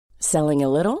Selling a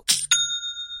little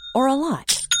or a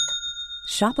lot?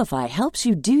 Shopify helps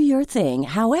you do your thing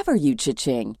however you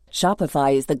cha-ching.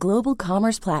 Shopify is the global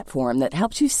commerce platform that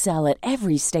helps you sell at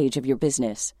every stage of your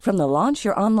business. From the launch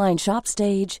your online shop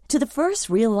stage to the first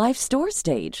real-life store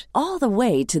stage, all the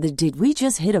way to the did we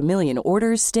just hit a million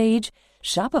orders stage.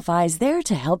 Shopify is there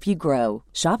to help you grow.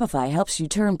 Shopify helps you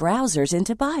turn browsers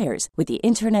into buyers with the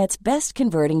internet's best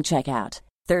converting checkout.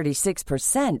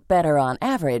 36% better on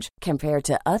average compared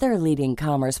to other leading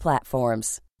commerce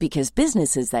platforms. Because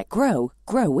businesses that grow,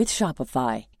 grow with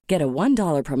Shopify. Get a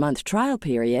 $1 per month trial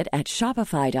period at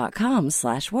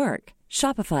shopify.com/work.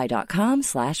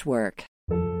 Shopify.com/work.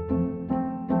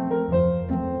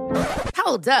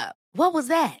 Hold up. What was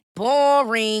that?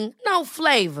 Boring. No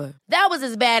flavor. That was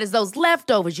as bad as those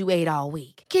leftovers you ate all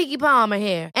week. Keke Palmer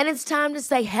here, and it's time to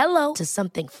say hello to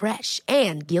something fresh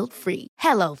and guilt-free.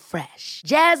 Hello Fresh.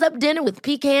 Jazz up dinner with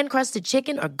pecan-crusted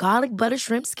chicken or garlic butter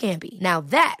shrimp scampi. Now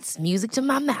that's music to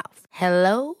my mouth.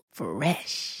 Hello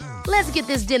Fresh. Let's get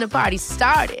this dinner party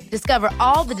started. Discover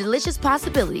all the delicious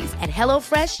possibilities at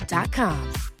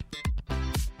hellofresh.com.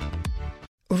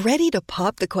 Ready to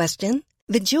pop the question?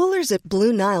 The jewelers at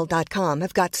BlueNile.com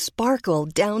have got sparkle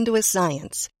down to a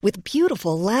science with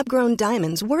beautiful lab-grown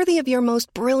diamonds worthy of your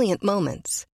most brilliant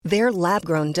moments. Their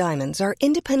lab-grown diamonds are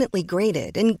independently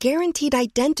graded and guaranteed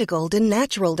identical to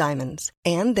natural diamonds,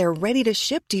 and they're ready to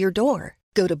ship to your door.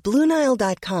 Go to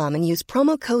BlueNile.com and use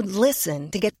promo code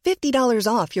LISTEN to get $50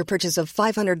 off your purchase of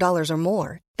 $500 or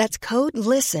more. That's code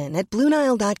LISTEN at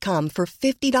BlueNile.com for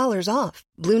 $50 off.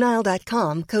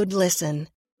 BlueNile.com, code LISTEN.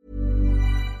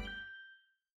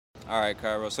 All right,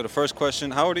 Cairo. So the first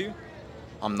question, how old are you?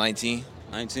 I'm 19.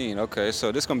 19, okay.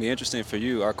 So this is going to be interesting for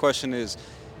you. Our question is,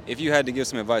 if you had to give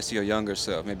some advice to your younger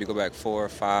self, maybe go back 4,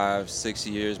 5, 6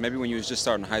 years, maybe when you was just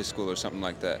starting high school or something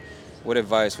like that, what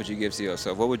advice would you give to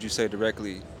yourself? What would you say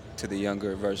directly to the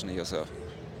younger version of yourself?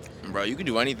 Bro, you can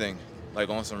do anything. Like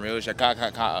on some real shit. Of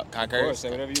course,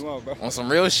 say whatever you want, bro. On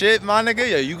some real shit, my nigga,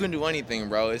 yeah, you can do anything,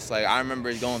 bro. It's like, I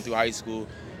remember going through high school.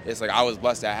 It's like I was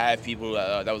blessed to have people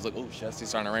that was like, oh shit, it's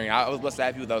starting to rain. I was blessed to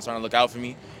have people that was trying to look out for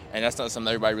me, and that's not something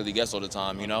everybody really gets all the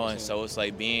time, you know. And so it's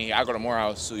like being here. I go to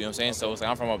Morehouse too, you know what I'm saying. So it's like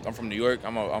I'm from New York,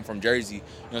 I'm from Jersey, you know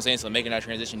what I'm saying. So making that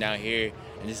transition down here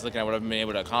and just looking at what I've been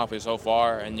able to accomplish so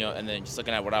far, and you know, and then just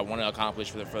looking at what I want to accomplish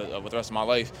for the rest of my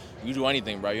life. You do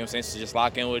anything, bro. You know what I'm saying. So just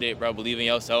lock in with it, bro. Believe in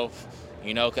yourself.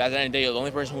 You know, because at the end of the day, the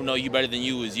only person who know you better than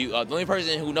you is you. The only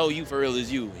person who know you for real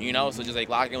is you, you know? So just, like,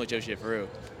 lock in with your shit for real.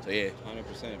 So, yeah.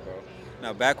 100%, bro.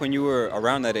 Now, back when you were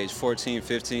around that age, 14,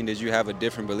 15, did you have a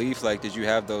different belief? Like, did you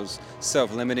have those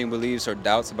self-limiting beliefs or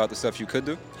doubts about the stuff you could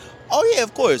do? Oh, yeah,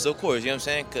 of course, you know what I'm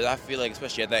saying? Because I feel like,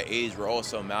 especially at that age, we're all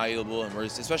so malleable, and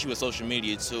especially with social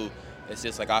media, too. It's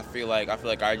just like I feel like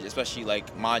especially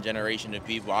like my generation of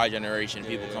people, our generation of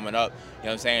people coming up, you know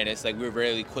what I'm saying? It's like we're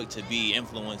really quick to be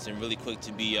influenced and really quick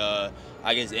to be, I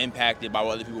guess, impacted by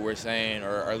what other people were saying,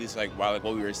 or at least like by like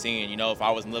what we were seeing. You know, if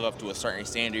I wasn't living up to a certain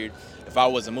standard, if I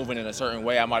wasn't moving in a certain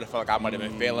way, I might have felt like I might have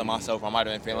been failing myself. I might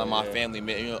have been failing my family,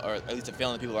 you know, or at least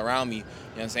failing the people around me. You know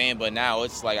what I'm saying? But now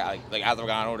it's like as I've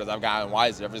gotten older, as I've gotten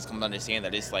wiser, I've just come to understand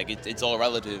that it's like it's all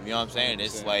relative. You know what I'm saying?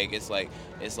 It's like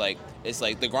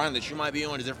the grind that you might be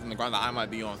on is different from the grind that I might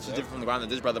be on. It's different from the grind that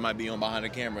this brother might be on behind the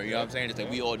camera. You know what I'm saying? It's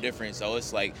like we all different. So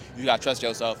it's like you gotta trust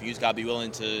yourself. You just gotta be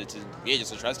willing to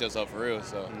trust yourself for real.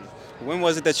 So. When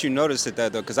was it that you noticed it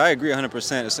that though? Because I agree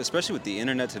 100%, especially with the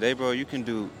internet today, bro. You can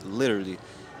do literally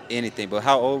anything. But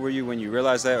how old were you when you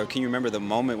realized that, or can you remember the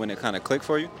moment when it kind of clicked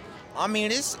for you? I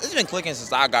mean, it's been clicking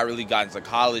since I got into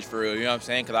college for real. You know what I'm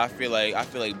saying? Because I feel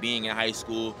like being in high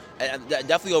school, and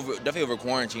definitely over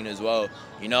quarantine as well.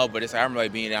 You know, but it's like I remember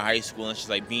like being in high school and just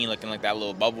like being like in like that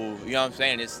little bubble. You know what I'm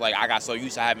saying? It's like I got so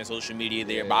used to having social media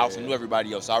there, but I also knew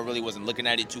everybody else, so I really wasn't looking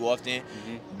at it too often.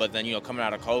 But then, you know, coming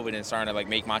out of COVID and starting to like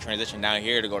make my transition down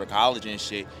here to go to college and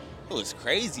shit, it was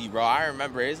crazy, bro. I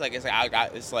remember it's like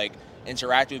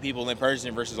interacting with people in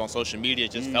person versus on social media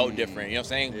just felt different, you know what I'm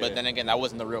saying? Yeah. But then again, that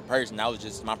wasn't the real person. That was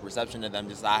just my perception of them.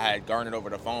 Just I had garnered over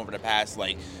the phone for the past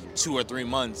like 2 or 3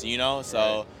 months, you know?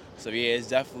 So yeah,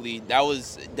 that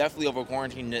was definitely over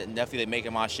quarantine, definitely like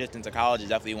making my shift into college is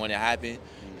definitely when it happened,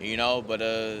 you know? But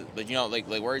you know, like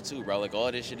word too, bro. Like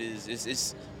all this shit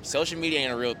it's social media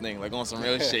ain't a real thing. Like on some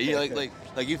real shit. You like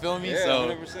you feel me? Yeah, so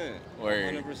 100%.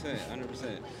 Word.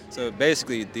 100%. So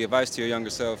basically, the advice to your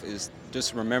younger self is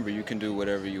just remember you can do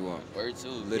whatever you want. Word too.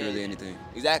 Literally anything.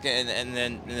 Exactly, and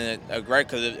then great,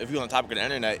 because if you're on the topic of the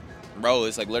internet, Bro,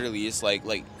 it's like literally, it's like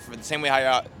for the same way how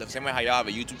y'all have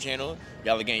a YouTube channel,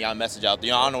 y'all message out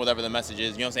there. I don't know whatever the message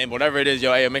is, you know what I'm saying? But whatever it is,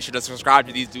 hey, make sure to subscribe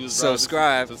to these dudes, bro.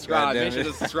 Subscribe. Make sure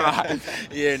to subscribe.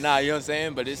 Yeah, you know what I'm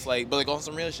saying? But it's like, on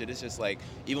some real shit, it's just like,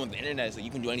 even with the internet, it's like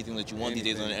you can do anything that you want these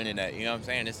days on the internet, you know what I'm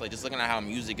saying? It's like just looking at how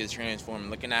music is transforming,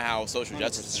 looking at how social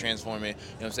justice is transforming, you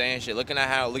know what I'm saying? Shit, looking at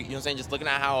how, you know what I'm saying? Just looking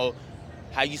at how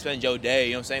you spend your day,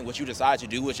 you know what I'm saying? What you decide to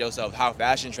do with yourself, how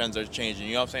fashion trends are changing,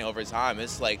 you know what I'm saying, over time.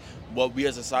 It's like what we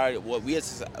as a society, what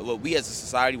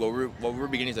we're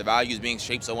beginning to value is being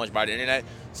shaped so much by the internet.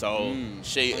 So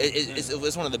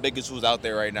it's one of the biggest tools out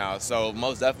there right now. So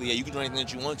most definitely, you can do anything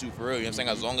that you want to, for real. You know what I'm saying?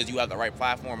 As long as you have the right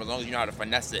platform, as long as you know how to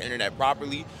finesse the internet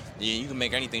properly, you can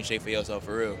make anything shape for yourself,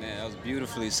 for real. Man, that was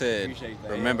beautifully said. Appreciate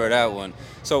that. Remember that one.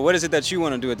 So what is it that you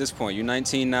want to do at this point? You're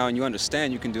 19 now and you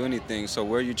understand you can do anything. So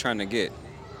where are you trying to get?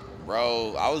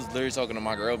 Bro, I was literally talking to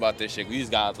my girl about this shit. We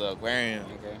just got to the aquarium.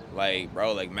 Okay. Like,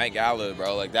 bro, like Met Gala,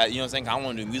 bro, like that, you know what I'm saying? I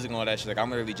want to do music and all that shit. Like, I'm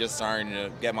literally just starting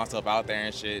to get myself out there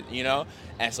and shit, you know?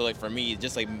 And so, like, for me,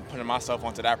 just, like, putting myself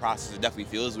onto that process, it definitely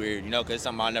feels weird, you know? Because it's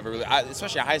something I never really,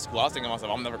 especially in high school, I was thinking to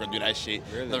myself, I'm never going to do that shit.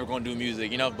 Really? Never going to do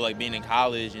music, you know? But, like, being in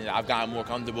college, and I've gotten more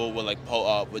comfortable with, like,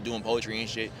 with doing poetry and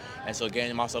shit. And so,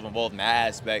 getting myself involved in that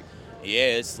aspect,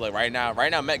 yeah, it's like right now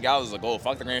Met Gala is like, oh,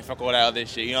 fuck the Grammy, fuck all that other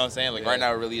shit, you know what I'm saying? Like, right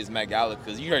now it really is Met Gala,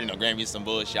 because you already know Grammy's some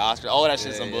bullshit, Oscar, all that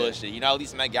shit's some bullshit, you know? At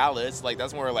least Met Gala, it's like,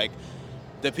 that's more like,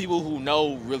 the people who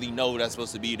know really know that's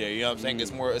supposed to be there, you know what I'm saying?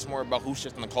 It's more about who's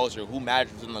shifting the culture, who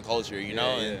matters in the culture, you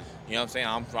know? And you know what I'm saying?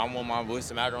 I want my voice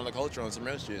to matter on the culture on some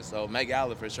real shit. So Met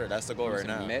Gala for sure, that's the goal right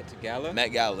now. Met Gala?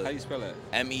 Met Gala. How do you spell that?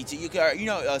 M-E-T. You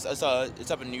know, it's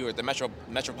up in New York, the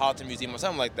Metropolitan Museum or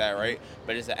something like that, right?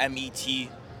 But it's a M-E-T.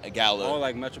 A gala. Oh,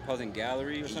 like Metropolitan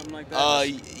Gallery or something like that?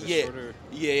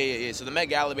 Yeah. So the Met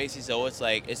Gala basically, so it's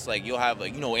like you'll have,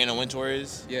 like, you know what Anna Wintour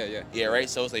is? Yeah, right?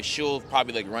 So it's like she'll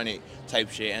probably like run it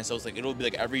type shit. And so it's like it'll be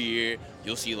like every year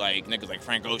you'll see like niggas like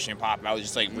Frank Ocean pop out,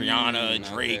 just like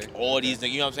Rihanna, Drake, all these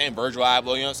things, you know what I'm saying? Virgil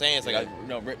Abloh, you know what I'm saying? It's like, you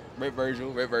know, Rip Virgil,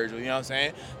 you know what I'm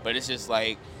saying? But it's just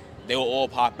like, they will all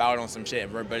pop out on some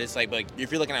shit, but it's like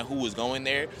if you're looking at who was going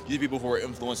there, these are people who are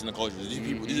influencing the culture.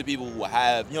 These are people who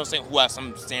have, you know what I'm saying, who have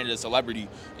some standard of celebrity,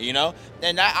 you know?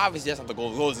 And that obviously that's not the goal.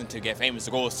 The goal isn't to get famous.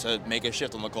 The goal is to make a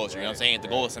shift on the culture, you know what I'm saying? The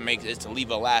goal is to leave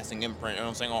a lasting imprint, you know what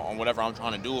I'm saying, on whatever I'm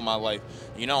trying to do with my life,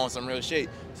 you know, on some real shit.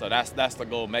 So that's the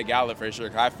goal, Met Gala for sure.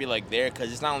 Cause I feel like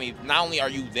because it's not only are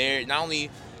you there,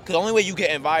 because the only way you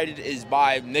get invited is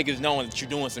by niggas knowing that you're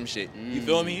doing some shit. You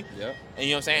feel me? Yeah. And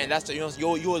you know what I'm saying? That's you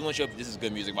always want this is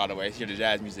good music, by the way. It's here the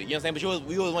jazz music. You know what I'm saying? But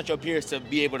we always want your peers to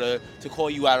be able to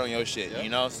call you out on your shit, you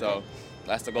know? So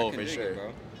that's the goal for sure.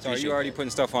 Bro. So are you already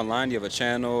putting stuff online? Do you have a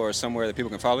channel or somewhere that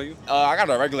people can follow you? I got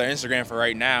a regular Instagram for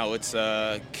right now. It's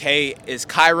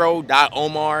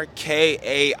Cairo.Omar,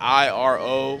 Kairo.Omar,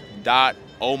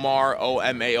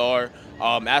 O-M-A-R.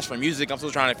 As for music, I'm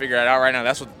still trying to figure that out right now.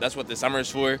 That's what the summer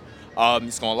is for.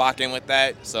 Just gonna lock in with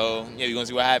that. So yeah, we're gonna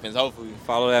see what happens. Hopefully.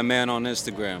 Follow that man on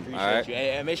Instagram. Appreciate all right. You.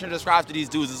 And make sure to subscribe to these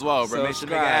dudes as well, bro. Make sure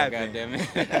to make it happen. Goddamn it.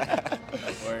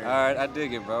 All right, I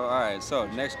dig it, bro. All right. So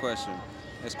next question.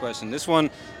 This one,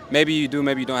 maybe you do,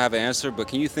 maybe you don't have an answer. But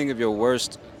can you think of your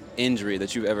worst injury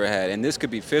that you've ever had? And this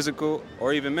could be physical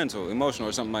or even mental, emotional,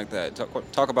 or something like that.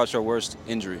 Talk about your worst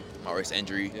injury. My worst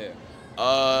injury. Yeah.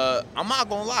 I'm not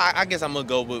gonna lie. I guess I'm gonna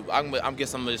go with. I'm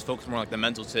guess I'm gonna just focus more on like the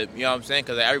mental tip. You know what I'm saying?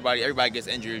 Because everybody gets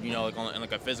injured. You know, like in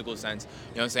like a physical sense.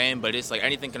 You know what I'm saying? But it's like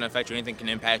anything can affect you. Anything can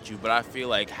impact you. But I feel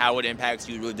like how it impacts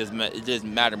you really does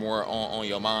matter more on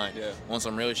your mind. Yeah. On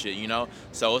some real shit. You know.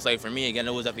 So it's like for me again,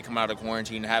 it was definitely coming out of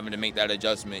quarantine and having to make that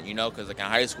adjustment. You know, because like in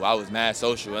high school I was mad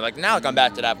social, and like now like I'm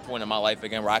back to that point in my life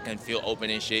again where I can feel open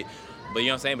and shit. But you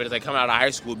know what I'm saying? But it's like coming out of high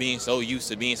school, being so used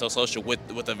to being so social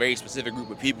with a very specific group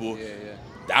of people. Yeah.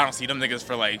 I don't see them niggas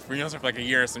for like a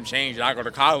year or some change. And I go to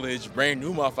college, brand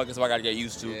new motherfuckers, so I gotta get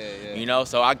used to. Yeah. You know,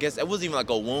 so I guess it wasn't even like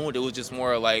a wound. It was just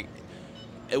more like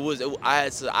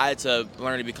I had to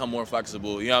learn to become more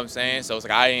flexible. You know what I'm saying? So it's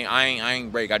like I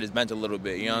ain't break. I just bent a little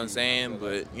bit. You know what I'm saying?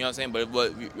 But you know what I'm saying? But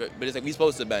it's like we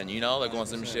supposed to bend. You know, like on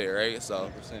some shit, right?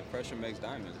 So 100%. Pressure makes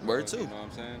diamonds. Word too. You know what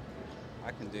I'm saying? I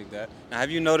can dig that. Now,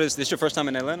 have you noticed this your first time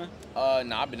in Atlanta?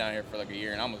 Nah, I've been down here for like a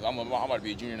year, and I'm about to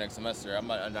be a junior next semester. I'm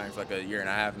down here for like a year and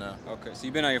a half now. Okay, so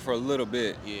you've been out here for a little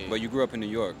bit. Yeah. But you grew up in New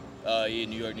York. Yeah,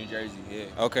 New York, New Jersey. Yeah.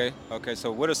 Okay.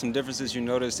 So what are some differences you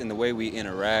noticed in the way we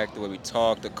interact, the way we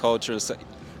talk, the culture? I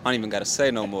don't even gotta say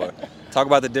no more. Talk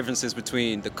about the differences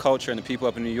between the culture and the people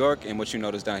up in New York and what you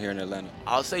notice down here in Atlanta.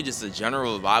 I'll say just the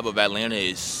general vibe of Atlanta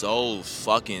is so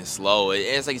fucking slow.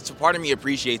 It's like part of me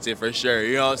appreciates it for sure.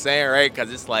 You know what I'm saying, right?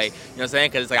 Because it's like, you know what I'm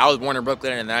saying? Because it's like I was born in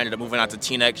Brooklyn and then I ended up moving out to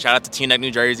Teaneck. Shout out to Teaneck,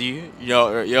 New Jersey.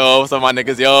 Yo, what's up, my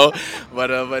niggas, yo?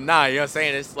 But nah, you know what I'm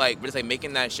saying? It's like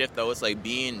making that shift though. It's like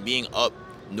being up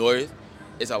north.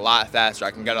 It's a lot faster. I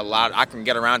can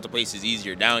get around to places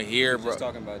easier down here, bro. Just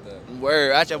talking about that.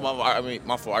 Where actually,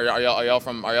 my fault. Are y'all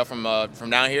from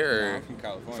down here or? No, I'm from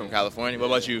California. From California. What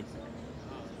about you?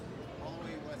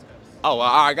 Oh, well,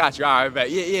 I got you. All right,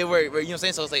 bet. Yeah. You know what I'm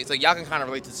saying? So it's like y'all can kind of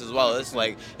relate to this as well. It's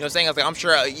like, you know what I'm saying? It's like I'm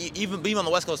sure even being on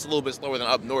the West Coast is a little bit slower than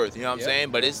up north. You know what I'm saying?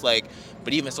 But it's like,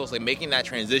 even so, it's like making that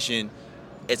transition.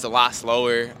 It's a lot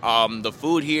slower. The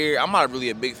food here, I'm not really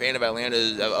a big fan of Atlanta,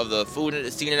 of the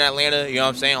food scene in Atlanta, you know what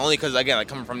I'm saying? Only because, again, like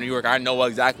coming from New York, I know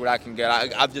exactly what I can get.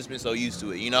 I've just been so used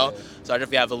to it, you know? So I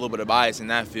definitely have a little bit of bias in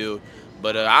that field.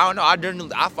 But I don't know,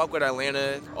 I fuck with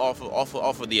Atlanta off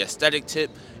of the aesthetic tip.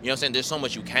 You know what I'm saying? There's so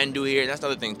much you can do here. And that's the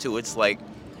other thing, too. It's like,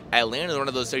 Atlanta is one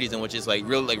of those cities in which it's like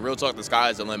real talk, the sky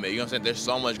is the limit. You know what I'm saying? There's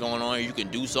so much going on. You can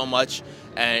do so much.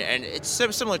 And it's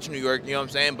similar to New York, you know what I'm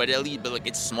saying? But like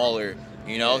it's smaller.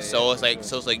 You know,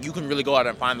 it's like you can really go out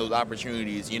and find those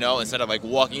opportunities, you know, instead of like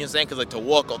walking. You know what I'm saying? Because like to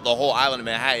walk the whole island of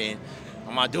Manhattan,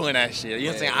 I'm not doing that shit. You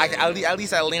know what I'm saying? At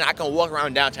least Atlanta, I can walk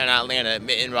around downtown Atlanta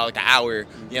in about like an hour. You know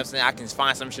what I'm saying? I can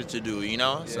find some shit to do, you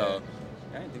know? Yeah. So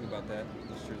I didn't think about that.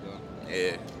 That's true though.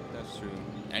 Yeah. That's true.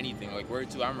 Anything. Like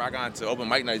word too. I remember I got into open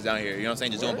mic nights down here, you know what I'm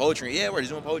saying? Just doing poetry. Yeah, we're just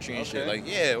doing poetry and shit. Like,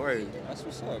 yeah, word. That's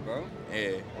what's up, bro.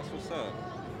 Yeah. That's what's up.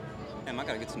 Damn, I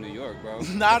gotta get to New York, bro.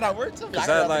 Nah, we're too. Cause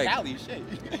I like, Cali, shit.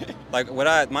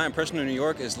 like my impression of New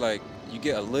York is like you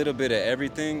get a little bit of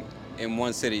everything in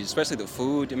one city, especially the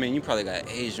food. I mean, you probably got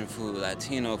Asian food,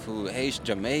 Latino food,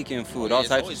 Jamaican food, all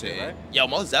types of shit, right? Yo,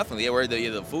 most definitely. Yeah, where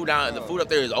the food the food up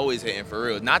there is always hitting for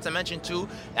real. Not to mention too,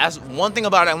 that's one thing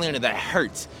about Atlanta that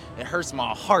hurts. It hurts my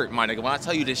heart, my nigga, when I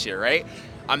tell you this shit, right?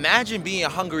 Imagine being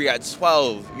hungry at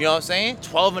 12, you know what I'm saying?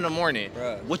 12 in the morning.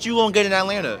 Bruh. What you gonna get in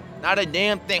Atlanta? Not a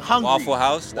damn thing. Hungry. Waffle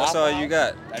House. That's all you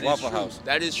got. Waffle True. House.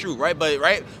 That is true, right? But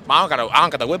I don't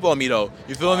got the whip on me though.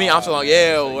 You feel me? I'm so like,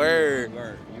 yeah, so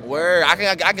word.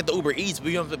 I get the Uber Eats,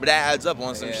 but that adds up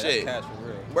on some Yeah, shit. that's cash for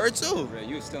real. Word too. Real.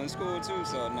 You still in school too,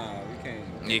 so nah, we can't.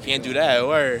 You can't do that.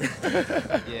 Word.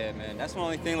 Yeah, man. That's the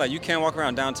only thing. Like, you can't walk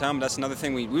around downtown. But that's another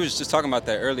thing. We was just talking about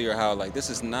that earlier. How like this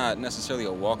is not necessarily a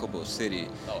walkable city.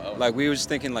 Like we were just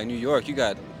thinking, like New York, you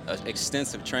got an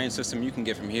extensive train system. You can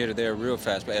get from here to there real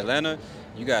fast. But Atlanta,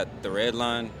 you got the red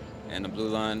line and the blue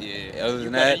line. Yeah. Other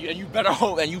than that, you better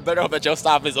hope that your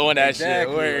stop is on that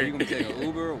exactly. shit. Word. You gonna take an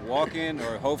Uber, walk in,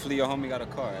 or hopefully your homie got a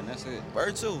car, and that's it.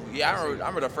 Word too. Yeah, I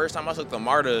remember the first time I took the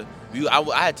MARTA. I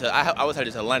was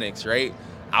headed to Lenox, right?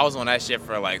 I was on that shit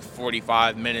for like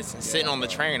 45 minutes and sitting on the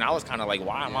train. I was kind of like,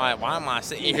 why am I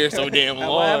sitting here so damn long?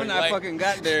 Why haven't I fucking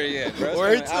got there yet, bro?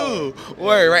 Word too.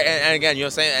 Word, right? And again, you know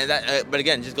what I'm saying? And that, but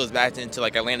again, it just goes back into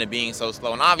like Atlanta being so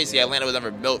slow. And obviously, Atlanta was never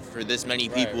built for this many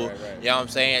people. Right. You know what I'm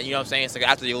saying? You know what I'm saying? It's like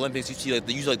after the Olympics, you see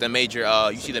the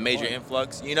major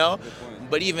influx. You know.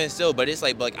 But even still, it's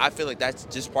like I feel like that's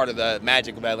just part of the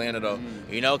magic of Atlanta, though.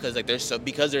 You know, because like there's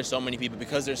so many people,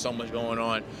 because there's so much going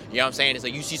on. You know what I'm saying? It's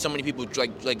like you see so many people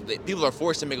like people are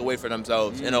forced to make a way for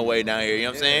themselves in a way down here. You know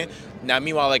what I'm saying? Now,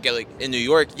 meanwhile, like in New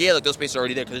York, like those spaces are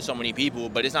already there because there's so many people,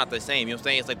 but it's not the same. You know what I'm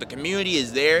saying? It's like the community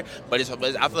is there, but I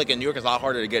feel like in New York it's a lot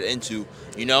harder to get into.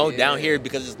 You know, down here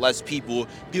because it's less people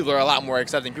are a lot more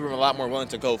accepting. People are a lot more willing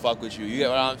to go fuck with you. You get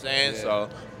what I'm saying? Yeah.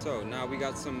 So now we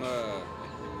got some.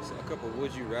 A couple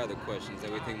would you rather questions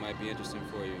that we think might be interesting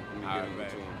for you. Let me get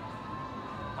into them.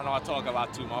 I know I talk a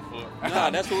lot too, my fault. Nah,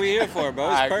 that's what we're here for, bro.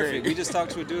 It's I perfect. agree. We just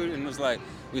talked to a dude and was like,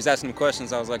 we was asking him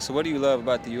questions. I was like, so what do you love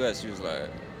about the U.S.? He was like,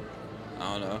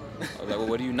 I don't know. I was like, well,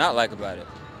 what do you not like about it?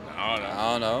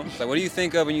 I don't know. It's like, what do you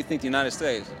think of when you think the United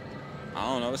States? I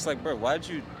don't know. It's like, bro, why'd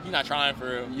you... You're not trying for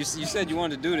real. You said you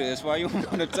wanted to do this. Why you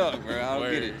want to talk, bro? I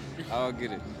don't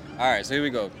get it. All right, so here we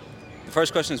go. The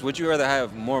first question is, would you rather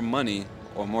have more money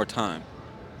or more time?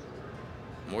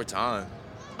 More time.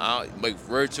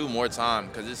 More time.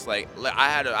 Because it's like I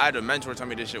had a mentor tell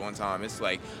me this shit one time. It's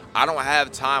like, I don't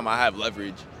have time, I have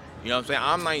leverage. You know what I'm saying?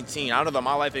 I'm 19. I know that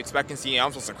my life expectancy,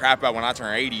 I'm supposed to crap out when I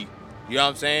turn 80. You know what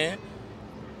I'm saying?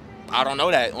 I don't know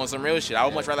that on some real shit. I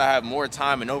would much rather have more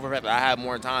time and know for a fact that I have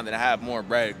more time than I have more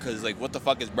bread. Because, like, what the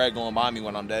fuck is bread going to buy me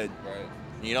when I'm dead? Right.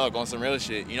 You know, like on some real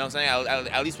shit. You know what I'm saying?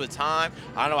 At least with time,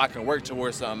 I know I can work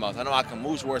towards something else. I know I can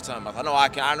move towards something else. I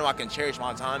know I can cherish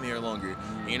my time here longer.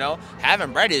 You know,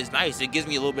 having bread is nice. It gives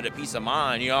me a little bit of peace of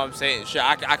mind. You know what I'm saying? Shit,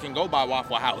 I can go by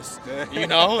Waffle House. You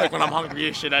know, like when I'm hungry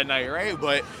and shit at night, right?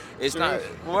 But it's not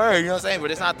word. You know what I'm saying?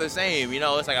 But it's not the same. You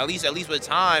know, it's like at least with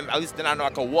time, at least then I know I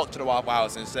can walk to the Waffle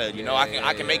House instead. You know,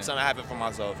 I can make something happen for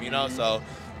myself. You know, so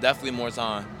definitely more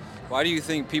time. Why do you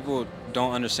think people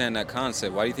don't understand that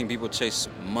concept? Why do you think people chase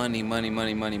money,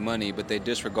 but they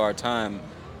disregard time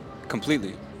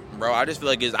completely? Bro, I just feel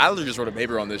like I literally just wrote a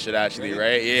paper on this shit, actually,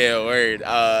 right? Yeah, word.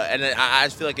 And then I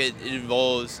just feel like it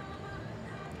involves,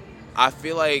 I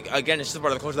feel like, again, it's just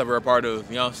part of the culture that we're a part of.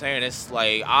 You know what I'm saying? It's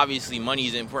like, obviously, money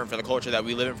is important for the culture that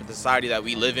we live in, for the society that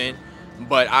we live in.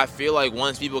 But I feel like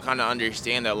once people kind of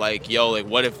understand that, like, yo, like,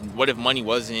 what if money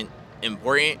wasn't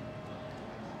important?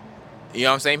 You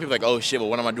know what I'm saying? People are like, oh shit, but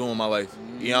what am I doing with my life?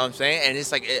 You know what I'm saying? And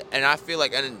it's like, and I feel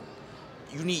like, and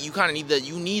you need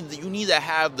to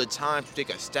have the time to take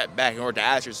a step back in order to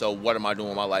ask yourself, what am I doing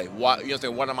with my life? What, you know what I'm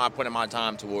saying? What am I putting my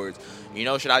time towards? You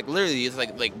know, should I literally? It's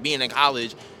like being in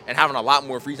college and having a lot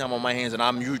more free time on my hands than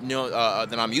I'm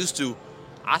used to.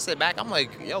 I sit back, I'm like,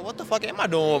 yo, what the fuck am I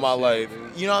doing with my life?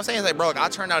 You know what I'm saying? It's like, bro, like, I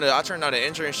turned out an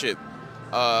internship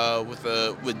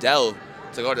with Dell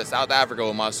to go to South Africa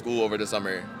with my school over the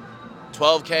summer.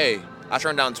 $12K. I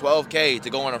turned down $12K to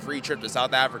go on a free trip to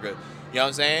South Africa. You know what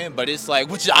I'm saying? But it's like,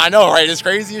 which I know, right? It's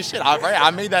crazy as shit.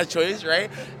 I made that choice, right?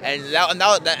 And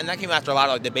that came after a lot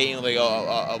of like debating,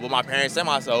 like with my parents and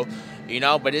myself, you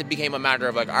know. But it became a matter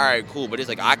of like, all right, cool. But it's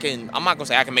like I'm not gonna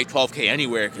say I can make $12K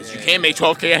anywhere, because you can't make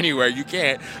 $12K anywhere. You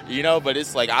can't, you know. But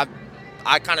it's like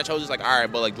I kind of chose this, like, all right,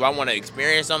 but like, do I want to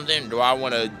experience something? Do I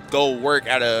want to go work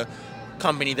at a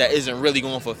company that isn't really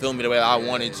going to fulfill me the way I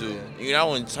wanted to, you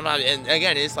know? And sometimes, and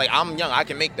again, it's like, I'm young, I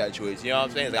can make that choice, you know what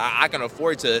I'm saying? It's like, I can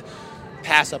afford to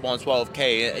pass up on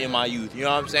 $12K in my youth, you know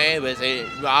what I'm saying? But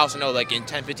I also know, like, in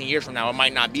 10, 15 years from now, it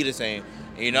might not be the same,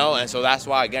 you know? And so that's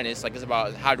why, again, it's like, it's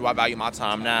about how do I value my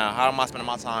time now? How am I spending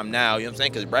my time now? You know what I'm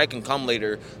saying? Because bread can come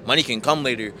later, money can come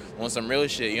later on some real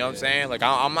shit, you know what I'm saying? Like,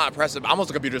 I'm not pressed. I'm also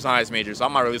a computer science major, so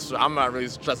I'm not really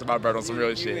stressed about bread on some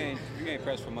real shit. You ain't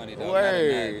pressed for money, though.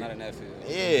 Word. Not in that field.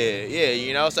 Yeah,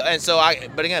 you know.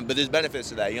 But there's benefits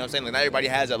to that. You know what I'm saying? Like, not everybody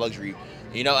has that luxury,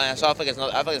 you know. And so I feel like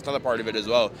it's another part of it as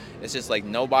well. It's just like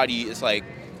nobody. It's like,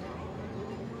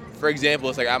 for example,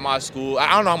 it's like at my school,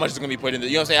 I don't know how much is gonna be put in. You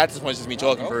know what I'm saying? At this point, it's just me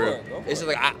talking for real. It's just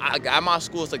like at my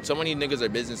school, it's like so many niggas are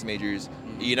business majors,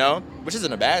 you know, which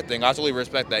isn't a bad thing. I totally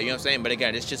respect that. You know what I'm saying? But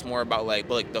again, it's just more about like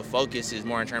the focus is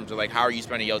more in terms of like, how are you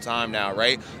spending your time now,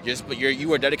 right?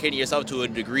 You are dedicating yourself to a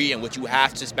degree in which you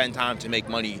have to spend time to make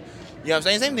money. You know what I'm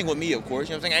saying? Same thing with me, of course.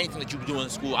 You know what I'm saying? Anything that you do in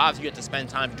school, obviously you have to spend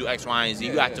time to do X, Y, and Z.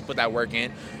 You have to put that work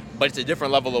in. But it's a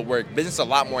different level of work. Business is a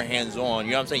lot more hands-on.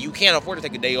 You know what I'm saying? You can't afford to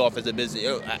take a day off as a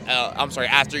business.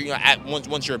 After, you know,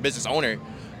 once you're a business owner,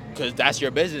 because that's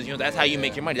your business. You know, that's how you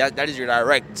make your money. That is your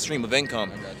direct stream of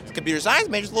income. Computer science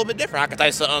major is a little bit different. I could tell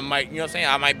you something, you know what I'm saying?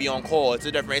 I might be on call. It's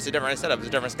a different setup. It's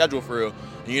a different schedule for real.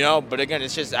 You know, but again,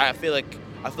 it's just I feel like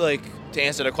to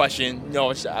answer the question,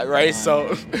 no, right?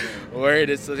 So, where it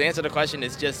is, so to answer the question,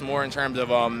 it's just more in terms of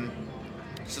the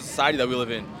society that we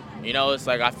live in. You know, it's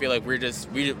like I feel like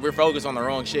we're focused on the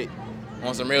wrong shit,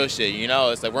 on some real shit. You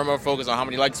know, it's like we're more focused on how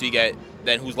many likes we get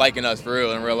than who's liking us for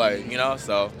real in real life. You know,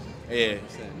 so yeah.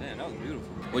 Man, that was beautiful.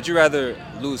 Would you rather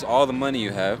lose all the money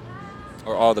you have,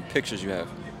 or all the pictures you have?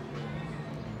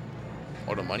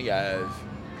 All the money I have.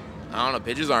 I don't know.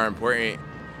 Pictures are important.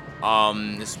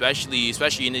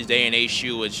 Especially in this day and age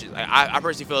too, which I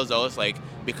personally feel as though it's like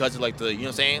because of like the, you know what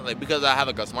I'm saying, like because I have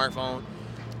like a smartphone,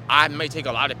 I might take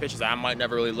a lot of pictures that I might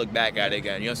never really look back at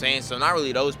again. You know what I'm saying? So not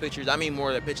really those pictures. I mean more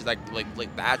of the pictures like the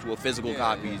actual physical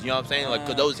copies. You know what I'm saying? Like,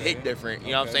 cause those hit different.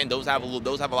 You know what I'm saying? Those have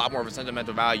a lot more of a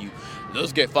sentimental value.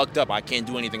 Those get fucked up. I can't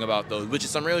do anything about those, which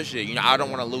is some real shit. You know, I don't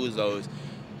want to lose those.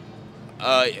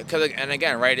 And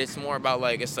again, right, it's more about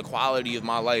like it's the quality of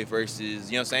my life versus, you know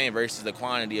what I'm saying, versus the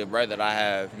quantity of bread that I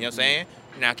have. You know what I'm saying?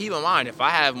 Now, keep in mind, if I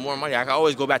have more money, I can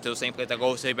always go back to the same place. I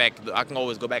can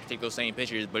always go back and take those same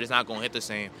pictures, but it's not going to hit the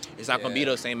same. It's not going to be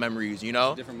those same memories, you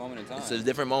know? Different moment in time. It's a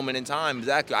different moment in time,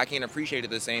 exactly. I can't appreciate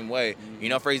it the same way. You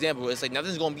know, for example, it's like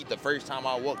nothing's going to beat the first time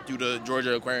I walked through the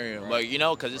Georgia Aquarium. Like, you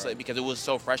know, because it was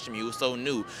so fresh to me. It was so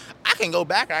new. I can go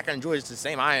back and I can enjoy it the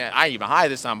same. I ain't even high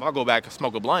this time. I'll go back and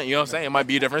smoke a blunt, you know what I'm saying? It might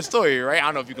be a different story, right? I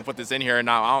don't know if you can put this in here or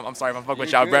not. I'm sorry if I'm fucking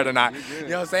with y'all bread or not. You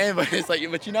know what I'm saying? But it's like,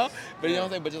 but you know what I'm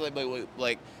saying? But just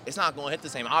like it's not going to hit the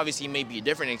same. Obviously, it may be a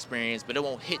different experience, but it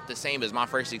won't hit the same as my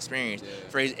first experience.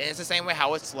 It's the same way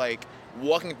how it's like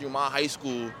walking through my high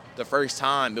school the first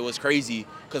time, it was crazy.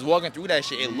 Because walking through that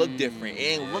shit, it looked different.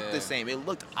 It didn't look the same. It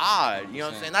looked odd. You know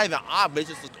what I'm saying? Not even odd, but it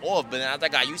just looked off. But then as I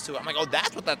got used to it, I'm like, oh,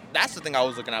 that's the thing I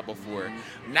was looking at before.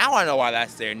 Now I know why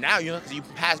that's there. Now, you know, because you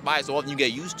pass by it so often, you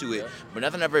get used to it. But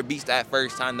nothing ever beats that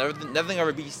first time. Nothing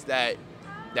ever beats that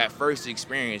first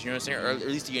experience, you know what I'm saying? Or at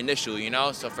least the initial, you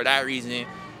know? So for that reason,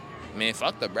 man,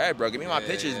 fuck the bread, bro. Give me my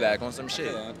pictures back on some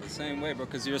shit. Yeah, the same way, bro,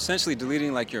 because you're essentially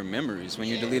deleting, like, your memories when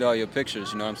you delete all your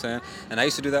pictures, you know what I'm saying? And I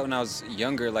used to do that when I was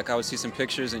younger. Like, I would see some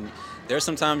pictures, and there's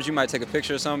sometimes you might take a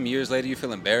picture or something, years later you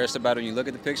feel embarrassed about it, and you look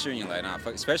at the picture, and you're like, nah,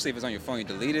 fuck, especially if it's on your phone, you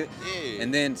delete it. Yeah.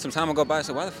 And then some time will go by,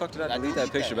 so why the fuck did I delete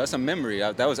that picture? But that's a memory.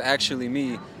 That was actually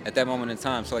me at that moment in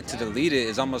time. So, like, to delete it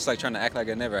is almost like trying to act like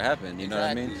it never happened, you know what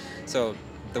I mean? So,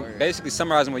 basically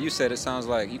summarizing what you said, it sounds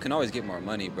like you can always get more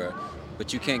money, bro.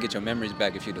 But you can't get your memories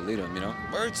back if you delete them, you know?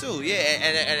 Word too, yeah.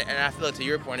 And I feel like to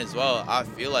your point as well, I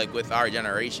feel like with our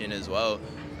generation as well,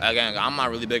 again, I'm not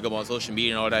really big up on social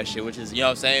media and all that shit, which is, you know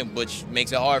what I'm saying, which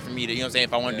makes it hard for me to, you know what I'm saying,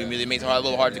 if I want to do music, it makes it a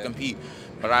little hard to compete.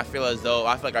 But I feel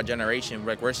like our generation,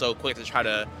 like, we're so quick to try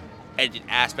to edit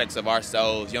aspects of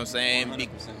ourselves, you know what I'm saying?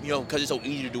 100%. You know, because it's so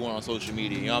easy to do it on social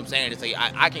media, you know what I'm saying? It's like,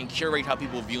 I can curate how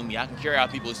people view me, I can curate how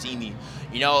people see me.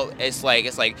 You know, it's like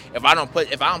if I don't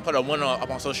put a one up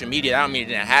on social media, that don't mean it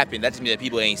didn't happen. That just means that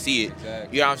people ain't see it.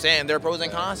 Exactly. You know what I'm saying? There are pros and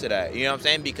cons to that. You know what I'm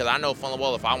saying? Because I know full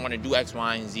well if I want to do X,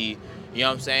 Y, and Z, you know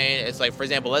what I'm saying? It's like, for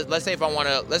example, let's say if I'm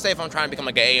trying to become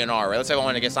like an A&R, right? Let's say if I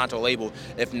want to get signed to a label.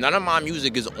 If none of my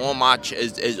music is on my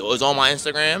is on my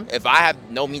Instagram, if I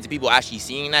have no means of people actually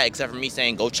seeing that, except for me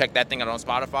saying go check that thing out on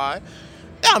Spotify,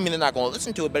 that don't mean they're not going to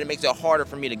listen to it, but it makes it harder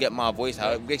for me to get my voice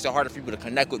out. It makes it harder for people to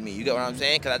connect with me. You get what I'm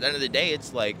saying? Because at the end of the day,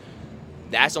 it's like,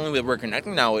 that's the only way we're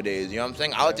connecting nowadays, you know what I'm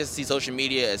saying? I would just see social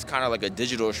media as kind of like a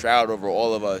digital shroud over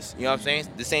all of us, you know what I'm saying?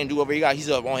 The same dude over here, he's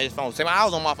up on his phone. Same way I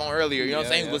was on my phone earlier, you know what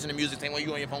I'm saying? Listening to music, same way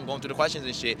you on your phone going through the questions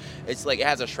and shit. It's like it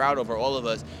has a shroud over all of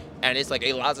us, and it's like it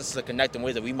allows us to connect in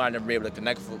ways that we might never be able to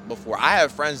connect before. I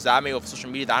have friends that I made with social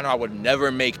media that I know I would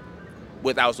never make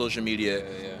without social media.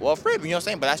 Well, free, you know what I'm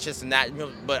saying? But that's just not, you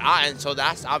know, and so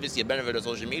that's obviously a benefit of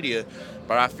social media.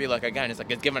 But I feel like, again, it's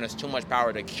like it's giving us too much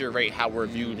power to curate how we're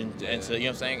viewed and to, you know what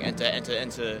I'm saying?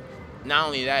 And to not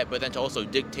only that, but then to also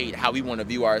dictate how we want to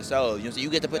view ourselves. You know, so you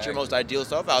get to put your most ideal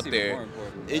self out there. More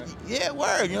important, word. You know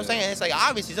what I'm saying? And it's like,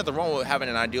 obviously, there's nothing wrong with having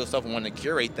an ideal self and wanting to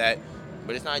curate that.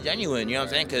 But it's not genuine, you know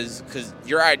what I'm saying? Because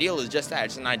your ideal is just that.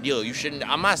 It's an ideal. You shouldn't,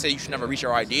 I'm not saying you should never reach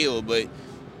your ideal, but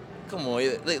come on,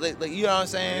 like you know what I'm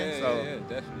saying? Yeah,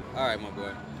 definitely. All right, my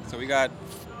boy. So we got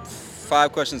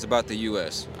 5 questions about the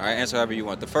U.S. All right, answer however you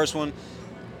want. The first one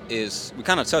is, we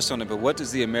kind of touched on it, but what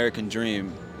does the American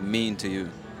dream mean to you?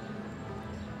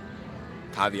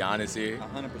 I'll be honest here.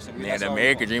 100%. Man, the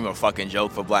American dream a fucking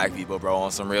joke for black people, bro,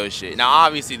 on some real shit. Now,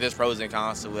 obviously, there's pros and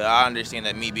cons to it. I understand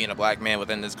that me being a black man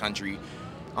within this country,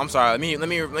 I'm sorry, let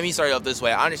me start off this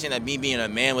way. I understand that me being a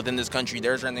man within this country,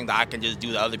 there's certain things that I can just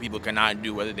do that other people cannot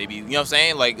do, whether they be, you know what I'm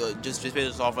saying? Like, just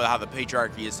based off of how the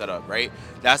patriarchy is set up, right?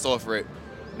 That's all for it.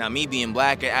 Now, me being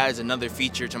black, it adds another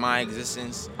feature to my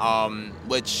existence,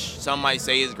 which some might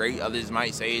say is great, others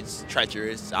might say it's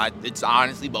treacherous. It's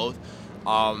honestly both.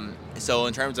 So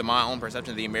in terms of my own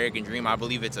perception of the American dream, I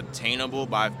believe it's obtainable,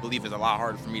 but I believe it's a lot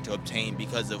harder for me to obtain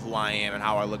because of who I am and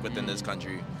how I look within this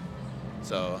country.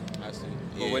 So, I see.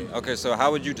 Yeah. Well, okay, so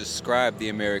how would you describe the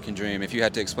American dream if you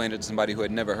had to explain it to somebody who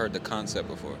had never heard the concept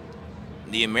before?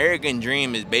 The American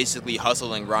dream is basically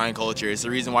hustle and grind culture. It's the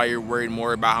reason why you're worried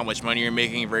more about how much money you're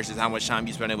making versus how much time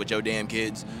you spending with your damn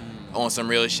kids on some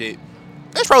real shit.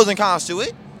 There's pros and cons to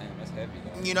it. Damn, that's heavy,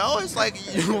 though. You know, it's like,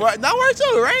 not work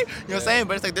too, right? You know what I'm saying?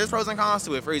 But it's like, there's pros and cons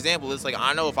to it. For example, it's like,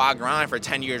 I know if I grind for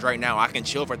 10 years right now, I can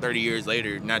chill for 30 years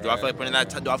later. Now, do I feel like putting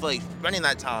that, do I feel like spending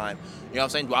that time? You know what I'm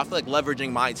saying? Do I feel like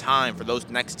leveraging my time for those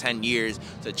next 10 years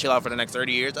to chill out for the next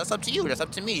 30 years? That's up to you. That's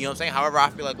up to me. You know what I'm saying? However I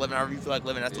feel like living, however you feel like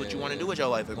living, that's what you want to do with your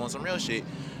life. Like on some real shit.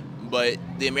 But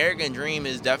the American dream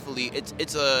is definitely,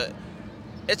 it's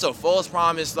a false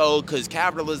promise though, because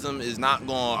capitalism is not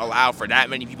going to allow for that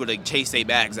many people to chase their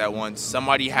bags at once.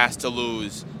 Somebody has to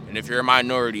lose. And if you're a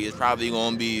minority, it's probably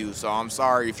going to be you. So I'm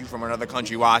sorry if you're from another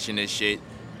country watching this shit.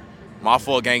 My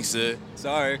fault, gangster.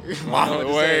 Sorry. My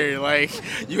word, like,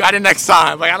 you got it next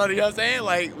time. Like, I don't know, you know what I'm saying?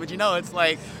 Like, but you know, it's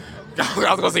like, I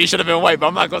was going to say you should have been white, but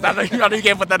I'm not going to, I know you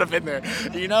can't put that up in there,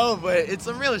 you know? But it's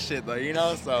some real shit, though, you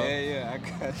know? So. Yeah, I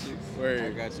got you. Word. I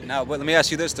got you. Now, but let me ask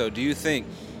you this, though. Do you think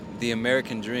the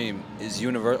American dream is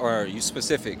universal, or are you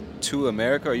specific to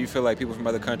America, or you feel like people from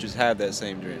other countries have that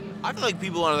same dream? I feel like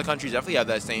people in other countries definitely have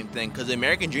that same thing, because the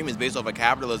American dream is based off of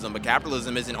capitalism, but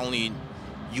capitalism isn't only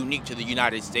unique to the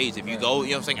United States. If you go,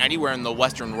 you know what I'm saying, anywhere in the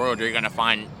Western world, you're going to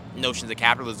find notions of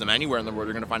capitalism anywhere in the world.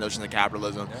 You're going to find notions of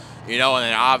capitalism, you know.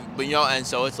 And then, and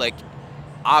so it's like,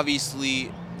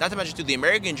 obviously, not to mention too, the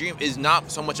American dream is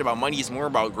not so much about money. It's more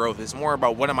about growth. It's more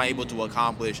about what am I able to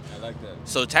accomplish. I like that.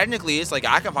 So technically, it's like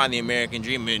I can find the American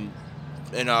dream in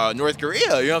North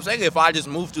Korea. You know what I'm saying? If I just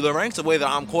move through the ranks the way that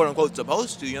I'm quote unquote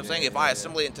supposed to. You know what I'm saying? If I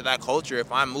assimilate into that culture,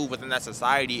 if I move within that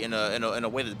society in a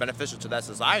way that's beneficial to that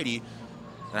society,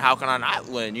 then how can I not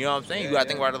win? You know what I'm saying? You gotta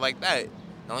think about it like that.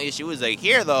 The only issue is like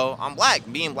here though, I'm black.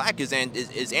 Being black is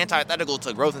antithetical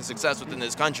to growth and success within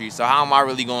this country. So how am I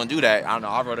really going to do that? I don't know.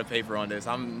 I wrote a paper on this.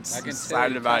 I'm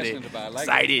excited about it.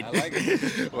 Excited. I like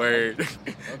it. Word.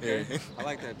 Okay. I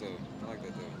like that though.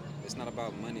 It's not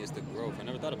about money. It's the growth. I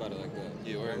never thought about it like that.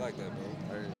 Yeah, I like that,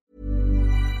 bro.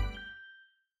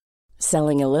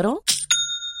 Selling a little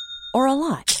or a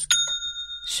lot?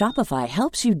 Shopify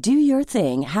helps you do your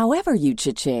thing however you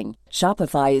cha-ching.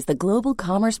 Shopify is the global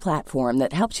commerce platform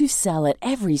that helps you sell at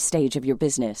every stage of your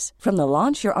business. From the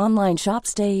launch your online shop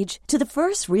stage to the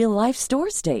first real-life store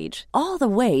stage, all the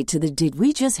way to the did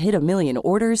we just hit a million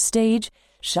orders stage.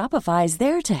 Shopify is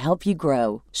there to help you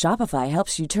grow. Shopify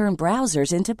helps you turn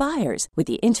browsers into buyers with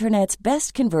the internet's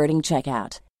best converting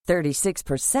checkout.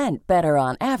 36% better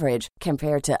on average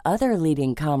compared to other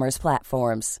leading commerce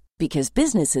platforms. Because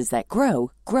businesses that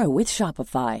grow, grow with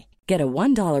Shopify. Get a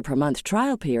 $1 per month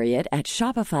trial period at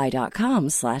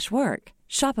shopify.com/work.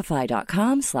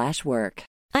 Shopify.com/work.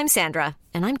 I'm Sandra,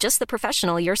 and I'm just the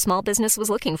professional your small business was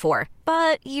looking for.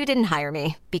 But you didn't hire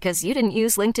me because you didn't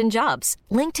use LinkedIn Jobs.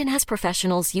 LinkedIn has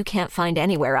professionals you can't find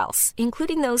anywhere else,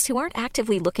 including those who aren't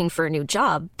actively looking for a new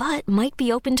job, but might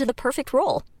be open to the perfect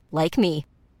role, like me.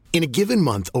 In a given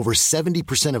month, over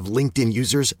 70% of LinkedIn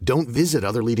users don't visit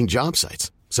other leading job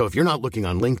sites. So if you're not looking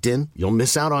on LinkedIn, you'll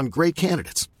miss out on great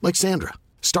candidates like Sandra.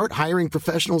 Start hiring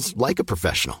professionals like a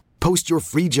professional. Post your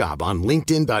free job on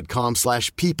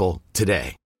linkedin.com/people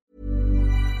today.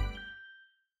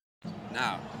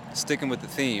 Now, sticking with the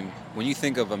theme, when you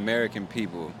think of American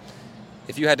people,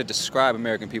 if you had to describe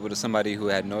American people to somebody who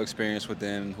had no experience with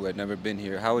them, who had never been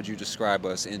here, how would you describe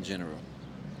us in general?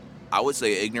 I would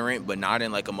say ignorant, but not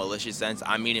in like a malicious sense.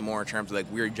 I mean it more in terms of like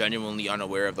we're genuinely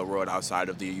unaware of the world outside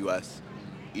of the U.S.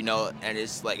 You know, and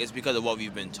it's because of what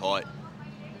we've been taught.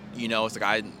 You know, it's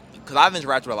like because I've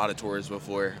interacted with a lot of tourists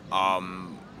before.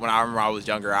 When I remember I was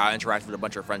younger, I interacted with a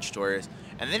bunch of French tourists,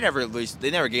 and they never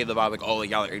gave the vibe like, oh,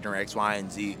 like, y'all are ignorant X, Y,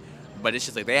 and Z. But it's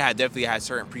just like they definitely had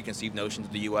certain preconceived notions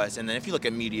of the U.S. And then if you look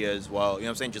at media as well, you know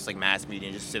what I'm saying, just like mass media,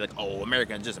 and just say like, oh,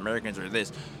 Americans are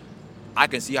this. I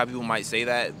can see how people might say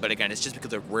that, but again, it's just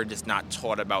because we're just not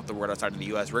taught about the world outside of the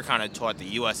U.S. We're kind of taught the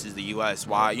U.S. is the U.S.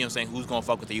 Why? You know what I'm saying? Who's going to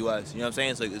fuck with the U.S.? You know what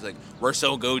I'm saying? It's like we're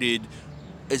so goated,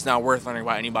 it's not worth learning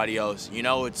about anybody else. You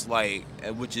know, it's like,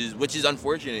 which is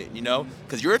unfortunate, you know?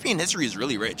 Because European history is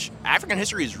really rich. African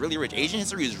history is really rich. Asian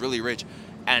history is really rich.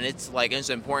 And it's like, it's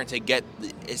important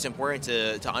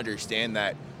to understand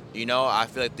that, you know? I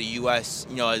feel like the U.S.,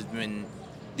 you know,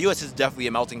 the U.S. is definitely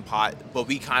a melting pot, but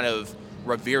we kind of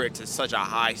revere it to such a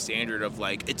high standard of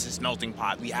like it's this melting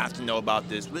pot. We have to know about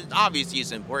this. But obviously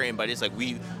it's important, but it's like we,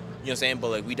 you know what I'm saying,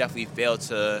 but like we definitely fail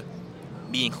to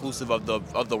be inclusive of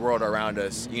the world around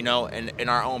us, you know, and in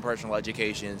our own personal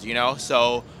educations, you know.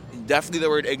 So definitely the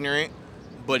word ignorant,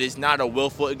 but it's not a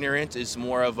willful ignorance. It's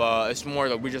more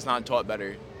that we're just not taught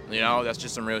better, you know. That's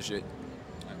just some real shit.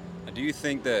 Do you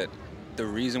think that the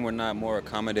reason we're not more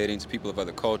accommodating to people of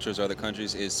other cultures or other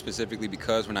countries is specifically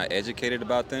because we're not educated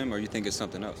about them, or you think it's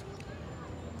something else?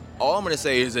 All I'm going to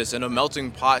say is this: in a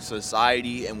melting pot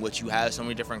society in which you have so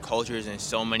many different cultures and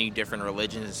so many different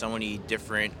religions and so many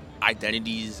different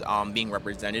identities being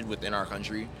represented within our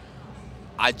country,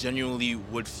 I genuinely you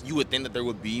would think that there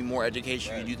would be more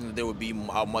education. Right. You do think that there would be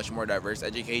a much more diverse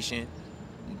education,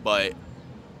 but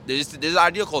there's an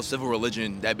idea called civil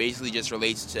religion that basically just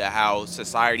relates to how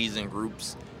societies and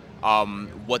groups,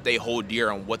 what they hold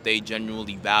dear and what they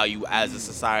genuinely value as a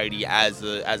society, as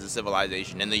a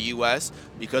civilization. In the U.S.,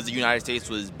 because the United States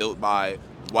was built by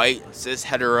white, cis,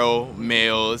 hetero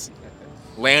males,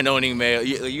 landowning male,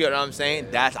 you know what I'm saying?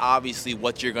 That's obviously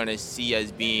what you're going to see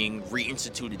as being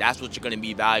reinstituted. That's what you're going to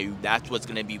be valued. That's what's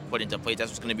going to be put into place.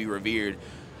 That's what's going to be revered.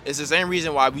 It's the same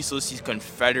reason why we still see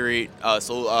Confederate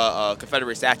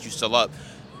statues still up.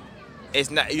 It's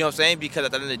not, you know what I'm saying? Because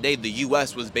at the end of the day, the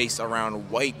U.S. was based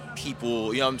around white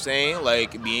people, you know what I'm saying?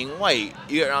 Like, being white,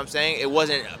 you know what I'm saying? It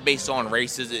wasn't based on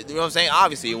races, you know what I'm saying?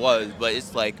 Obviously it was, but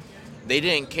it's like, they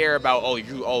didn't care about,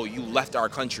 you left our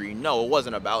country. No, it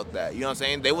wasn't about that, you know what I'm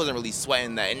saying? They wasn't really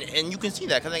sweating that, and you can see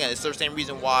that, because again, it's the same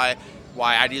reason why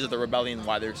ideas of the rebellion,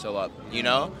 why they're still up, you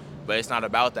know? But it's not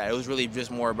about that. It was really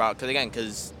just more about,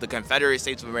 because the Confederate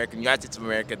States of America and United States of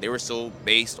America, they were still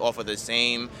based off of the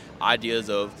same ideas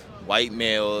of white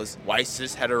males, white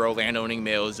cis hetero landowning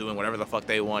males doing whatever the fuck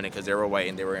they wanted because they were white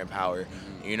and they were in power.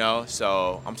 You know,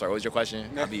 so I'm sorry. What was your question?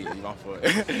 I'll be on foot.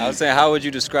 I was saying, how would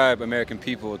you describe American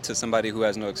people to somebody who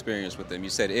has no experience with them? You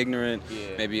said ignorant,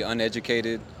 maybe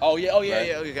uneducated.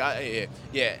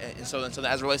 Yeah. And so as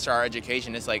it relates to our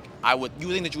education, it's like you would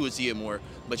think that you would see it more,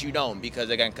 but you don't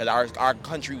because our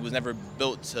country was never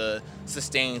built to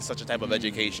sustain such a type of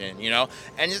education, you know.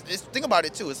 And think about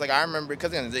it too. It's like I remember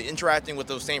because interacting with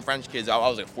those same French kids. I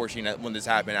was like 14 when this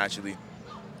happened actually.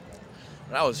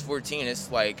 When I was 14,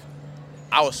 it's like.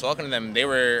 I was talking to them.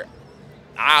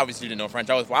 I obviously didn't know French.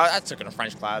 I took in a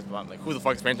French class, but I'm like, who the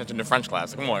fuck's paying attention to French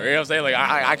class? Come on, you know what I'm saying? Like,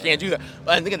 I can't do that.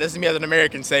 But I think this is me as an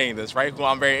American saying this, right? Well,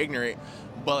 I'm very ignorant.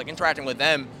 But, like, interacting with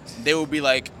them, they would be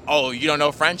like, oh, you don't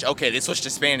know French? Okay, they switched to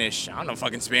Spanish. I don't know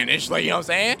fucking Spanish. Like, you know what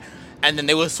I'm saying? And then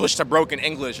they would switch to broken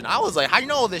English. And I was like, how do you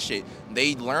know all this shit?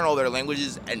 They learn all their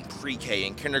languages in pre-K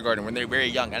and kindergarten when they're very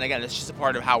young. And, again, it's just a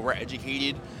part of how we're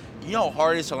educated. You know how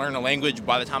hard it is to learn a language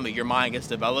by the time that your mind gets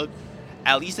developed?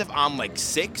 At least if I'm like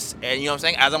 6 and you know what I'm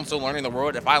saying, as I'm still learning the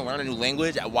world, if I learn a new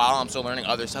language while I'm still learning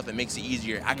other stuff, it makes it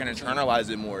easier. I can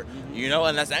internalize it more, you know,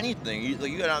 and that's anything. You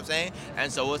know what I'm saying?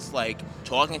 And so it's like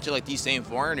talking to like these same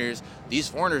foreigners. These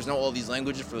foreigners know all these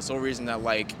languages for the sole reason that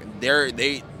like they you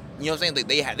know what I'm saying? Like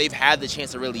they've had the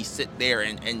chance to really sit there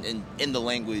and in the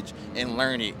language and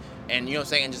learn it. And you know what I'm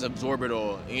saying, and just absorb it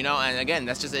all, you know. And again,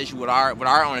 that's just the issue with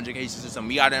our own education system.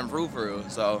 We gotta improve for real.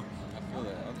 So I feel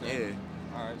that. Okay. Yeah.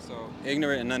 All right, so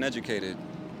ignorant and uneducated.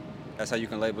 That's how you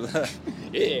can label that.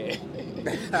 Yeah.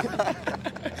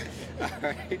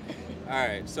 All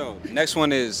right. So next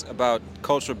one is about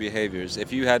cultural behaviors.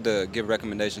 If you had to give a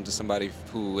recommendation to somebody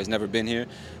who has never been here,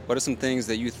 what are some things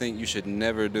that you think you should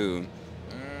never do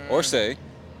or say,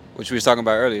 which we were talking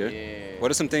about earlier? Yeah.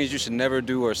 What are some things you should never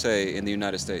do or say in the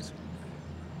United States?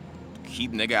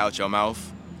 Keep nigga out your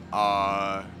mouth.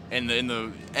 And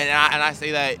I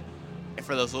say that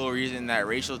for the sole reason that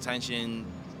racial tension,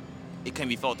 it can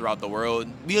be felt throughout the world.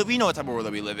 We know what type of world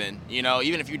that we live in, you know.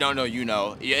 Even if you don't know, you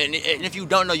know. And if you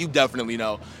don't know, you definitely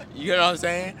know. You know what I'm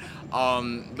saying?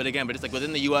 But it's like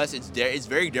within the U.S., it's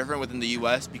very different within the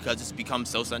U.S. because it's become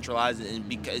so centralized and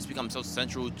because it's become so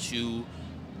central to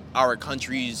our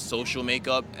country's social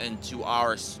makeup and to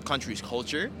our country's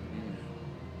culture.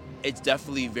 It's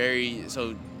definitely very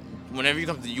so. Whenever you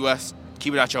come to the U.S.,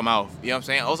 keep it out your mouth. You know what I'm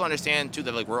saying? Also understand too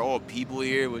that like we're all people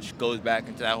here, which goes back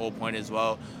into that whole point as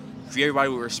well. Treat everybody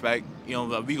with respect. You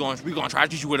know, we gonna try to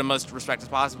treat you with as much respect as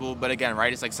possible. But again,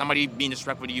 right? It's like somebody being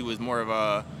disrespectful to you is more of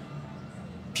a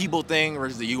people thing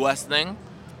versus the U.S. thing.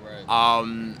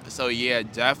 Right. So yeah,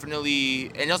 definitely.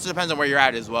 And it also depends on where you're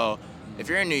at as well. If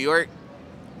you're in New York,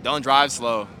 don't drive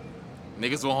slow.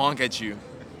 Niggas will honk at you.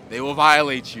 They will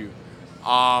violate you.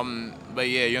 But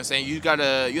yeah, you know what I'm saying? You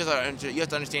have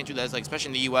to understand too that it's like, especially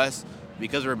in the U.S.,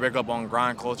 because we're big up on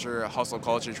grind culture, hustle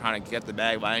culture, trying to get the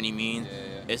bag by any means.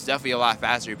 It's definitely a lot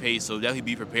faster paced. So definitely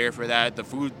be prepared for that. The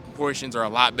food portions are a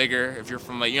lot bigger. If you're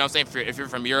from like, you know what I'm saying? If you're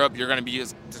from Europe, you're gonna be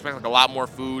just expecting like a lot more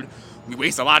food. We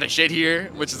waste a lot of shit here,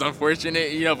 which is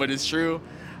unfortunate, you know, but it's true.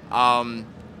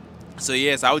 So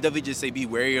yes, I would definitely just say be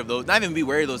wary of those. Not even be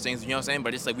wary of those things, you know what I'm saying?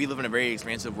 But it's like we live in a very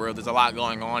expansive world. There's a lot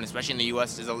going on, especially in the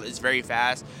U.S. It's very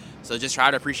fast. So just try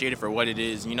to appreciate it for what it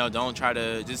is. You know, don't try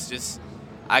to just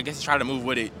I guess try to move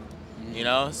with it. You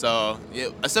know, so yeah,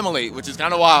 assimilate, which is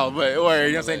kind of wild, but or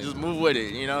you know what I'm saying, just move with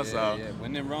it. You know, Yeah, so yeah.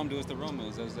 When in Rome, do as the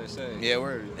Romans, as they say. yeah,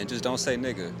 word. And just don't say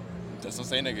nigga. Just don't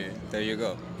say nigga. There you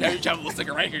go. Yeah, you have a little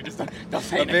sticker right here. Just don't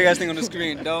say A nigga. big ass thing on the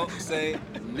screen. Don't say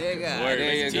nigga. Word,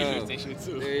 There you it's a go. t-shirt station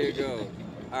too. There you go.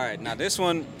 All right, now this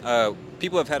one,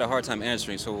 people have had a hard time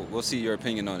answering, so we'll see your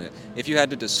opinion on it. If you had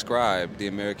to describe the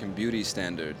American beauty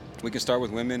standard, we can start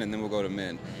with women and then we'll go to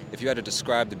men. If you had to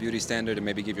describe the beauty standard and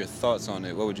maybe give your thoughts on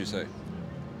it, what would you say?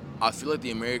 I feel like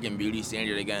the American beauty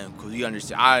standard, again, because we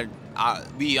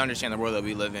understand the world that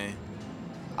we live in.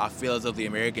 I feel as though the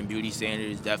American beauty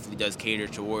standards definitely does cater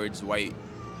towards white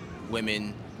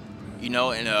women, you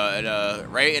know, in a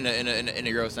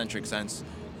Eurocentric sense.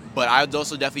 But I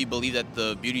also definitely believe that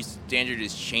the beauty standard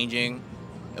is changing,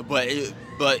 but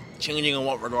changing in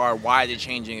what regard? Why is it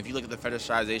changing? If you look at the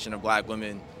fetishization of black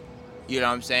women, you know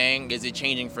what I'm saying? Is it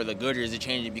changing for the good, or is it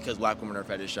changing because black women are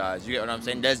fetishized? You get what I'm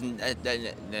saying?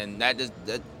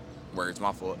 Words,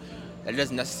 my fault. That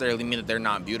doesn't necessarily mean that they're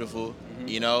not beautiful,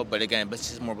 you know? But again, it's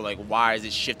just more like, why is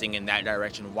it shifting in that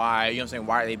direction? Why, you know what I'm saying?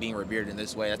 Why are they being revered in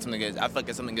this way? I feel like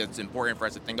it's something that's important for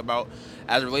us to think about.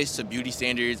 As it relates to beauty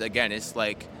standards, again, it's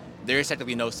like, there's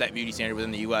technically no set beauty standard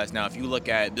within the U.S. Now, if you look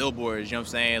at billboards, you know what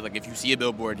I'm saying? Like, if you see a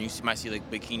billboard and you might see, like,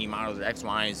 bikini models or X,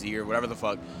 Y, and Z or whatever the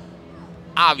fuck,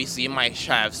 obviously it might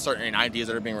have certain ideas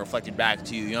that are being reflected back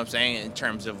to you, you know what I'm saying, in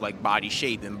terms of, like, body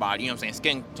shape and body, you know what I'm saying,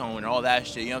 skin tone and all that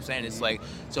shit, you know what I'm saying? It's like,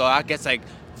 so I guess, like,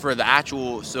 for the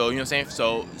actual, so, you know what I'm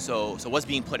saying, so what's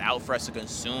being put out for us to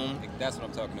consume. That's what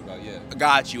I'm talking about, yeah.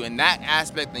 Got you. In that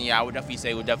aspect, then, yeah, I would definitely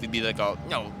say it would definitely be, like, a, you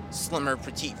know, slimmer,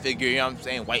 petite figure, you know what I'm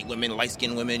saying, white women,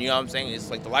 light-skinned women, you know what I'm saying?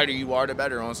 It's like, the lighter you are, the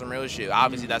better on some real shit.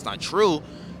 Obviously, that's not true.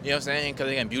 You know what I'm saying?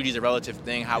 Because, again, beauty is a relative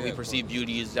thing. How we perceive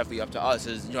beauty is definitely up to us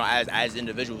as, you know, as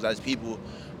individuals, as people.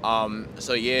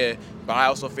 So, yeah. But I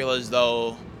also feel as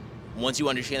though once you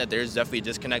understand that there's definitely a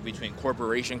disconnect between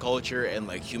corporation culture and,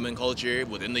 like, human culture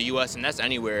within the U.S., and that's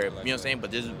anywhere, you know what I'm saying?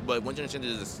 But once you understand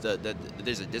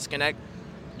there's a disconnect,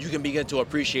 you can begin to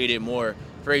appreciate it more.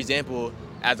 For example,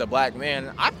 as a black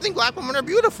man, I think black women are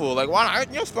beautiful. Like, why not?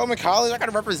 You know, Spelman College, I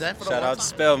gotta represent for the Shout out to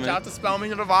Spelman. Shout out to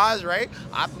Spelman, the Vaz, right?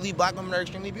 I believe black women are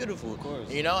extremely beautiful. Of course.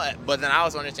 You know, but then I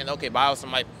also understand, okay, but I also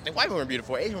might think white women are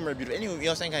beautiful, Asian women are beautiful. Anyway, you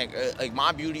know what I'm saying? Like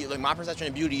my beauty, like my perception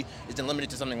of beauty isn't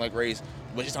limited to something like race,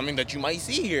 which is something that you might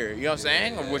see here, you know what I'm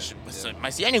saying? Or which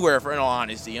might see anywhere, for in all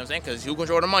honesty, you know what I'm saying? Because who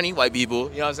control the money? White people,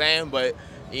 you know what I'm saying? But,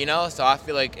 you know, so I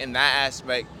feel like in that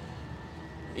aspect,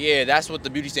 yeah, that's what the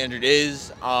beauty standard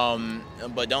is.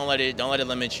 But don't let it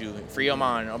limit you. Free your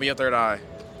mind. I'll be your third eye.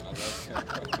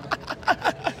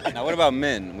 Now, what about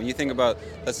men? When you think about,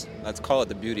 let's call it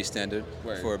the beauty standard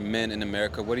for men in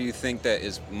America, what do you think that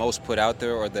is most put out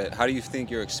there, or that how do you think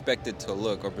you're expected to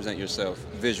look or present yourself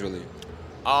visually?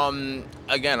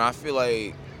 Again, I feel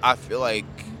like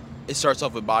it starts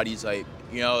off with body type.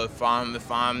 You know, if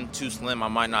I'm too slim, I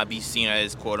might not be seen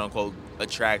as quote unquote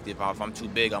attractive. If I'm too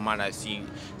big, I might not seen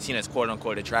as quote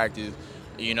unquote attractive.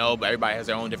 You know, but everybody has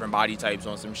their own different body types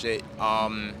on some shit.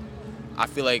 I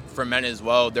feel like for men as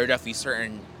well, there are definitely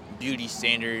certain beauty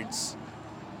standards.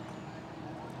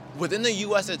 Within the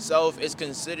U.S. itself, it's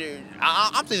considered,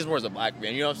 I'm saying this more as a black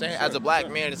man, you know what I'm saying? Sure, as a black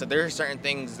man, it's like there are certain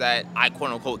things that I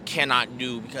quote-unquote cannot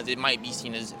do because it might be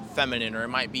seen as feminine, or it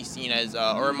might be seen as,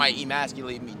 or it might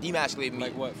demasculate me.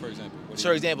 Like what, for example?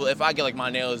 For example, if I get like my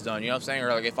nails done, you know what I'm saying?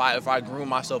 Or like if I groom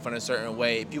myself in a certain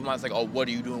way, people might think, oh, what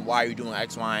are you doing? Why are you doing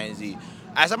X, Y, and Z?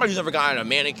 As somebody who's never gotten a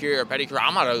manicure or pedicure,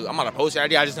 I'm not opposed to that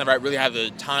idea. I just never really have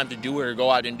the time to do it or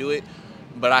go out and do it.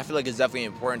 But I feel like it's definitely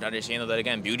important to understand that,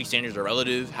 again, beauty standards are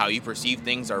relative. How you perceive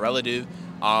things are relative.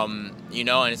 You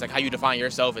know, and it's like how you define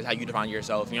yourself is how you define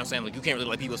yourself. You know what I'm saying? Like, you can't really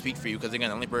let people speak for you because, again,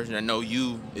 the only person that know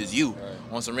you is you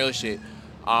on some real shit.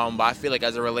 But I feel like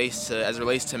as it relates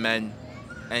to men,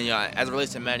 and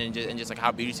and just like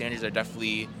how beauty standards are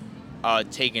definitely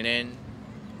taken in.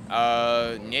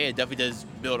 It definitely does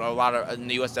build a lot of, in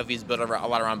the U.S. definitely is built a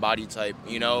lot around body type,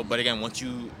 you know. But again, once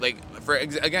you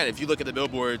if you look at the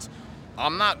billboards,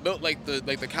 I'm not built like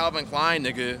the Calvin Klein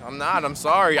nigga. I'm not. I'm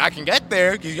sorry. I can get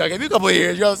there because you gotta give me a couple of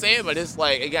years. You know what I'm saying? But it's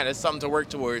like, again, it's something to work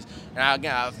towards. And I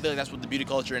feel like that's what the beauty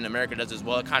culture in America does as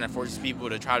well. It kind of forces people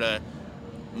to try to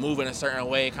move in a certain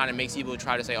way. It kind of makes people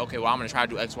try to say, okay, well, I'm gonna try to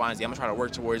do X, Y, and Z. I'm gonna try to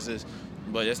work towards this.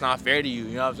 But it's not fair to you,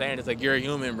 you know what I'm saying? It's like, you're a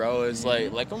human, bro. It's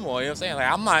like come on, you know what I'm saying?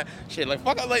 Like, I'm not, shit, like,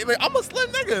 fuck, like I'm a slim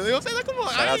nigga, you know what I'm saying? Like, come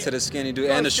on. Shout out to the skinny dude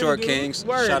and the short kings.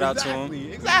 Word, Shout out to him.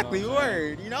 Exactly,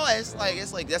 word. You know, it's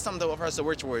like, that's something for us to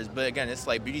work towards. But again, it's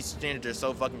like, beauty standards are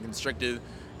so fucking constrictive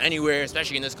anywhere,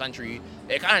 especially in this country.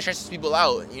 It kind of stresses people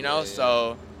out, you know?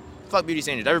 So, fuck beauty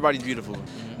standards. Everybody's beautiful.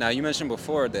 Now, you mentioned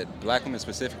before that black women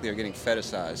specifically are getting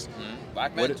fetishized.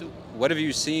 Black men, too. What have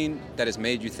you seen that has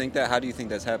made you think that? How do you think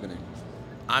that's happening?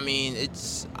 I mean,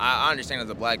 I understand as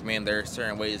a black man, there are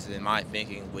certain ways in my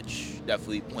thinking which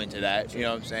definitely point to that, you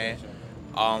know what I'm saying?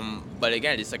 But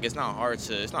again, it's like, it's not hard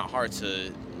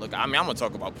to look. I mean, I'm gonna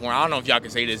talk about porn. I don't know if y'all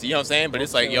can say this, you know what I'm saying? But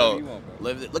it's like, yo,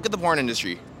 look at the porn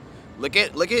industry. Look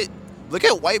at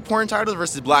white porn titles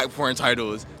versus black porn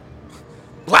titles.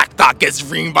 Black Dot gets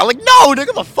reamed by, like, no,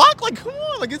 nigga, the fuck? Like, come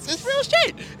on, like, it's real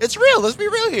shit. It's real. Let's be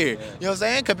real here. You know what I'm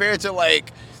saying? Compared to,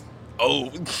 like,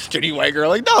 oh, skinny white girl,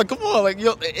 like, no, come on, like,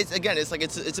 yo,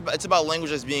 it's about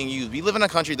language that's being used. We live in a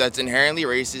country that's inherently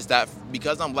racist, that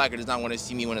because I'm black, it does not want to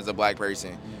see me when as a black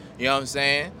person. You know what I'm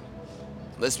saying?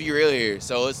 Let's be real here.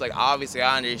 So it's like, obviously,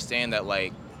 I understand that,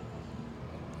 like,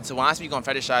 so when I speak on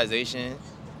fetishization,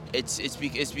 it's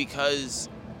because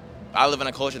I live in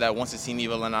a culture that wants to see me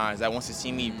villainized, that wants to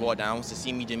see me brought down, wants to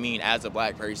see me demeaned as a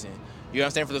black person. You know what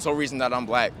I'm saying? For the sole reason that I'm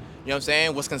black. You know what I'm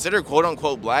saying? What's considered quote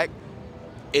unquote black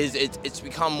is it's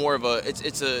become more of a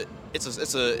it's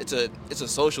a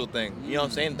social thing. You know what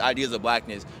I'm saying? The ideas of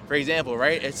blackness. For example,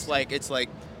 right? It's like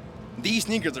these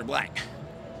sneakers are black.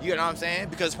 You know what I'm saying?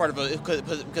 Because it's part of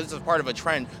it's a part of a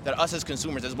trend that us as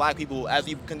consumers, as black people, as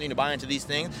we continue to buy into these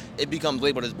things, it becomes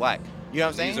labeled as black. You know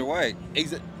what I'm saying? These are white.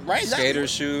 Right? Exactly. Skater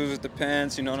shoes, the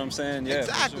pants, you know what I'm saying? Yeah.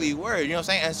 Exactly, Sure. word. You know what I'm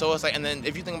saying? And so it's like, and then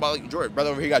if you think about like Jordan, brother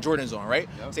over here got Jordans on, right?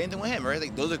 Yep. Same thing with him, right?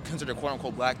 Like those are considered quote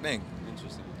unquote black thing.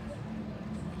 Interesting.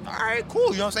 All right,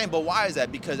 cool. You know what I'm saying? But why is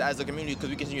that? Because as a community, because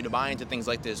we continue to buy into things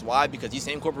like this. Why? Because these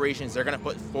same corporations, they're going to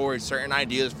put forward certain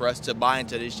ideas for us to buy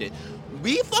into this shit.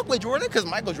 We fuck with Jordan because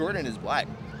Michael Jordan is black.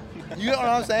 You know what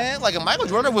I'm saying? Like if Michael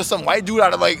Jordan was some white dude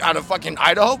out of fucking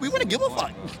Idaho, we wouldn't give a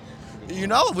fuck. You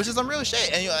know, which is some real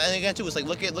shit. And again too, it's like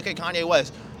look at Kanye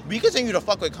West. We continue to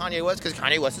fuck with Kanye West because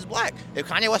Kanye West is black. If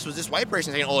Kanye West was this white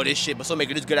person saying, "Oh, this shit," but still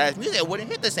making this good ass music, it wouldn't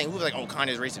hit the same. We was like, "Oh,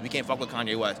 Kanye's racist. We can't fuck with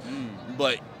Kanye West."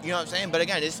 But you know what I'm saying? But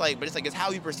again, it's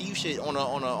how we perceive shit on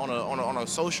a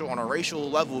social, on a racial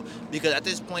level. Because at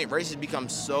this point, race has become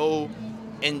so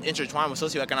intertwined with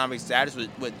socioeconomic status,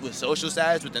 with social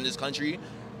status within this country.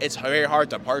 It's very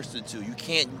hard to parse the two. You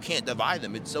can't divide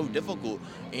them. It's so difficult.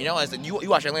 You know, as you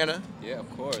watch Atlanta? Yeah, of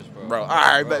course, bro. Bro, all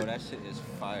right, bro, but that shit is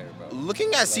fire, bro.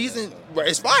 Looking at season,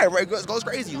 it's fire, right? It goes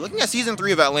crazy. Looking at season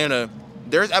 3 of Atlanta,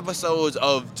 there's episodes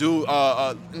of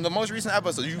in the most recent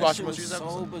episode. You watched the most recent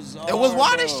episode? Bizarre, it was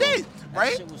wild bro. as shit,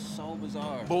 right? That shit was so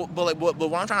bizarre. But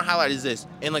what I'm trying to highlight is this.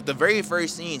 In like the very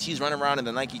first scene, she's running around in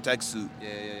the Nike tech suit.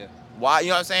 Yeah. Why? You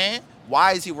know what I'm saying?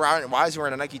 Why is he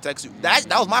wearing a Nike tech suit? That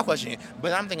was my question.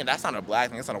 But I'm thinking that's not a black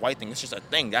thing. That's not a white thing. It's just a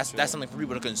thing. That's something for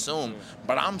people to consume.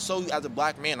 But as a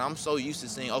black man, I'm so used to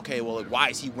saying, okay, well, like, why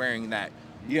is he wearing that?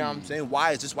 You know what I'm saying?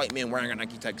 Why is this white man wearing a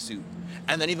Nike tech suit?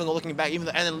 And then even looking back, and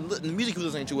then the music he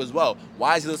was listening to as well.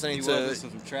 Why is he listening to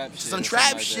some trap shit? Some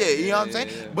trap shit. You know what I'm saying?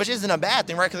 Yeah. Which isn't a bad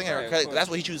thing, right? Because Right, that's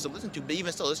what he chooses to listen to. But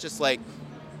even still, it's just like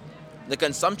the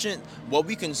consumption, what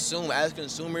we consume as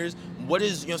consumers, what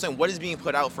is, you know what I'm saying, what is being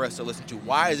put out for us to listen to?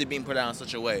 Why is it being put out in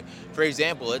such a way? For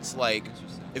example, it's like,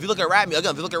 if you look at rap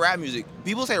music,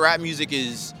 people say rap music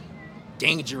is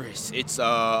dangerous. It's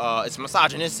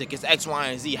misogynistic. It's X, Y,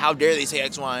 and Z. How dare they say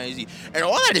X, Y, and Z? And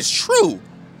all that is true.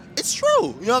 It's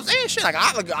true. You know what I'm saying? Shit,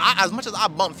 I as much as I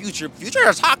bump Future is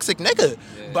a toxic nigga.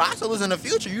 Yeah. But I still listen to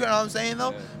Future. You know what I'm saying,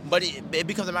 though? Yeah. But it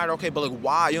becomes a matter, okay, but like,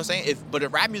 why? You know what I'm saying? But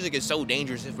if rap music is so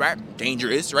dangerous, right?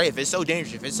 If it's so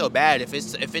dangerous, if it's so bad, if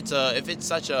it's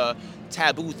such a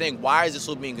taboo thing, why is it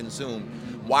still being consumed?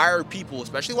 Why are people,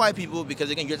 especially white people, because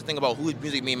again, you have to think about who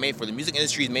music being made for. The music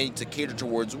industry is made to cater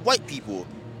towards white people.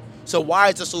 So why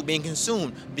is it still being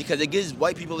consumed? Because it gives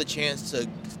white people a chance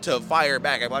to fire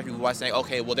back at black people by saying,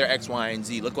 okay, well, they're X, Y, and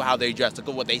Z. Look at how they dress. Look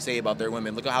at what they say about their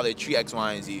women. Look at how they treat X,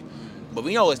 Y, and Z. But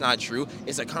we know it's not true.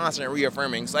 It's a constant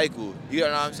reaffirming cycle. You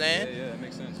know what I'm saying? Yeah, that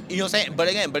makes sense. You know what I'm saying? But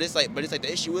again, it's like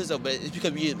the issue is though, but it's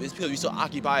because we still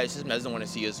occupy a system that doesn't want to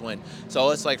see us win. So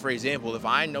it's like, for example, if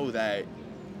I know that,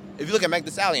 if you look at Meg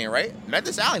Thee Stallion, right? Meg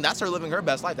Thee Stallion, that's her living her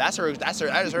best life. That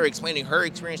is her explaining her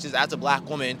experiences as a black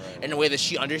woman in a way that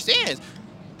she understands.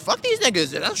 Fuck these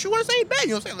niggas. That's what she want to say, bad. You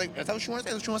know what I'm saying? Like, that's what she want to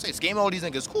say. That's what she want to say. Scam all these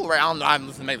niggas, cool, right? I don't know. I'm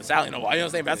listening to Meg Thee Stallion. You know what I'm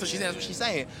saying? But that's what she's saying. That's what she's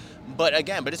saying. But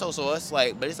again, it's also us,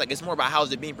 like, but it's like, it's more about how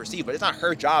is it being perceived. But it's not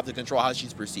her job to control how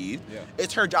she's perceived. Yeah.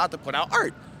 It's her job to put out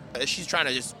art. She's trying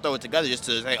to just throw it together just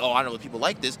to say, oh, I know that people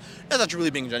like this. That's not really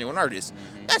being a genuine artist.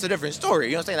 Mm-hmm. That's a different story.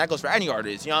 You know what I'm saying? That goes for any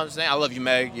artist. You know what I'm saying? I love you,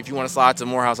 Meg. If you want to slide to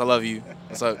Morehouse, I love you.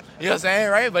 What's up? You know what I'm saying?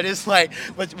 Right? But it's like,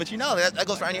 but you know, that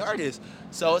goes for any artist.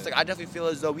 So it's like, I definitely feel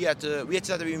as though we have to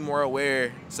be more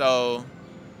aware. So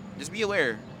just be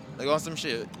aware. Like on some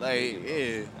shit. Like,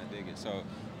 yeah. I dig it. So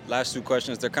last two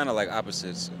questions, they're kind of like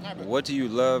opposites. What do you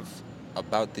love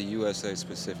about the USA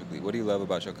specifically? What do you love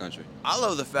about your country? I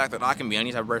love the fact that I can be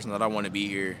any type of person that I want to be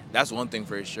here. That's one thing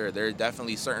for sure. There are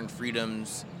definitely certain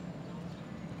freedoms.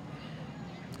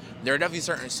 There are definitely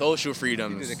certain social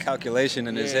freedoms. You did a calculation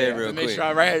in his head real quick.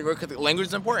 Sure, right? Language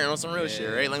is important on some real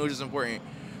shit, right? Language is important.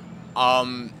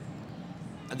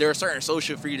 There are certain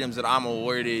social freedoms that I'm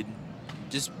awarded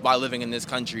just by living in this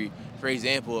country. For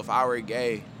example, if I were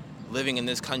gay, living in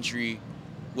this country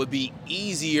would be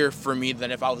easier for me than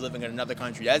if I was living in another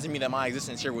country. That doesn't mean that my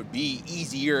existence here would be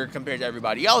easier compared to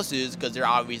everybody else's, because there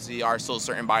obviously are still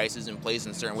certain biases in place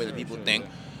and certain ways that people think.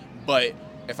 But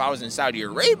if I was in Saudi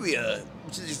Arabia,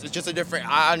 which is just a different,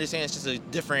 I understand it's just a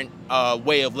different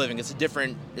way of living. It's a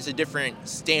different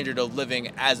standard of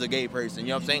living as a gay person. You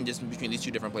know what I'm saying? Just between these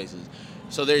two different places.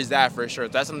 So there's that for sure.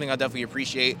 That's something I definitely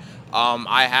appreciate.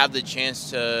 I have the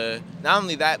chance to, not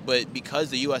only that, but because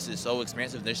the U.S. is so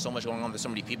expansive, there's so much going on, there's so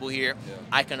many people here,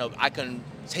 I can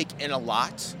take in a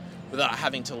lot without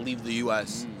having to leave the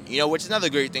U.S. You know, which is another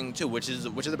great thing too, which is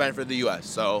a benefit of the U.S.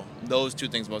 So those two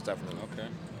things most definitely. Okay.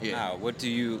 Yeah. Now, what do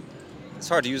you it's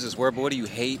hard to use this word, but what do you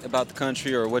hate about the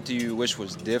country, or what do you wish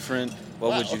was different?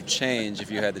 What would you change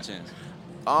if you had the chance?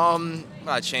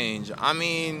 Not change. I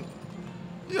mean,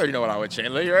 you already know what I would change,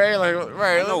 right? Like,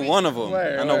 right. I know one of them.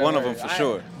 I know one of them for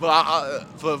sure. But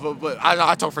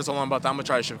I talk for so long about that. I'm gonna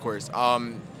try to shift course.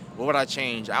 What would I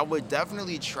change? I would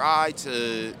definitely try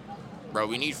to, bro.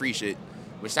 We need free shit,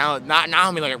 which sounds not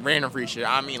I mean like random free shit.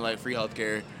 I mean like free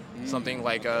healthcare, something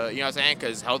like you know what I'm saying?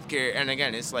 Because healthcare, and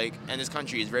again, it's like, and this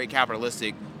country is very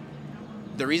capitalistic.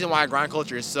 The reason why grind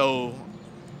culture is so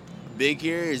big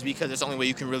here is because it's the only way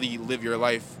you can really live your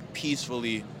life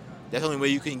peacefully. That's the only way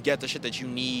you can get the shit that you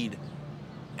need.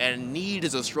 And need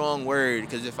is a strong word,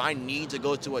 because if I need to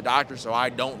go to a doctor so I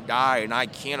don't die and I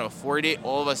can't afford it,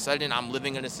 all of a sudden I'm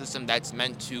living in a system that's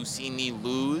meant to see me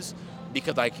lose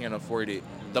because I can't afford it.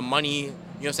 The money, you know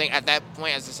what I'm saying? At that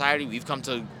point, as a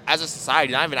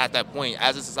society, not even at that point,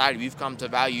 as a society, we've come to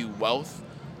value wealth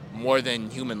more than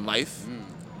human life.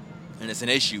 And it's an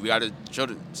issue. We got to show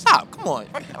stop. Come on.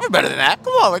 We're better than that.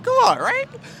 Come on, right?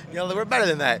 You know, we're better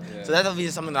than that. Yeah. So that's definitely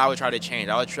something that I would try to change.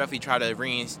 I would definitely try to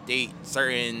reinstate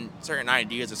certain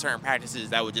ideas or certain practices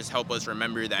that would just help us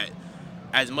remember that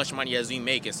as much money as we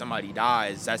make, if somebody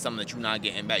dies, that's something that you're not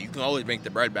getting back. You can always make the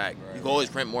bread back. Right. You can always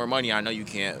print more money. I know you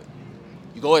can't.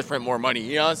 You can always print more money.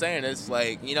 You know what I'm saying? It's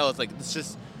like, you know, it's like, it's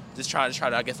just try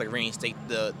to, I guess, like reinstate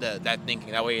that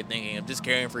thinking, that way of thinking of just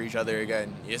caring for each other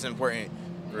again. It's important.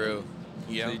 Real.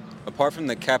 Yeah. So, apart from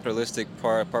the capitalistic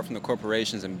part, apart from the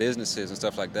corporations and businesses and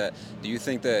stuff like that, do you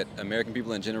think that American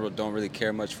people in general don't really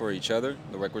care much for each other?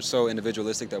 Like, we're so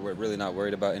individualistic that we're really not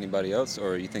worried about anybody else,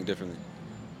 or you think differently?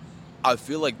 I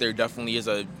feel like there definitely is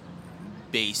a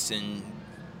base, and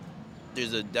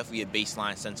there's definitely a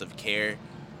baseline sense of care.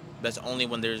 That's only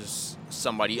when there's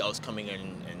somebody else coming in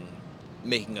and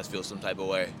making us feel some type of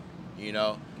way, you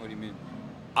know? What do you mean?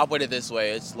 I'll put it this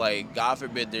way. It's like, God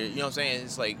forbid, you know what I'm saying?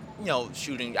 It's like, you know,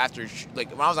 shooting after,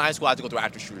 like, when I was in high school, I had to go through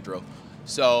after shooter drill.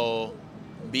 So,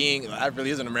 that really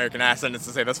is an American ass sentence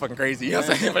to say. That's fucking crazy. You know what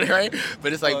I'm saying? But, right?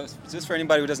 But it's like. Well, just for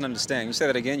anybody who doesn't understand, you say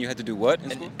that again, you had to do what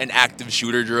in school? An active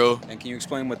shooter drill. And can you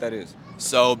explain what that is?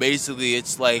 So, basically,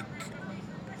 it's like,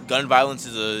 gun violence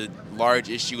is a large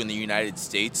issue in the United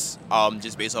States,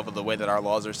 just based off of the way that our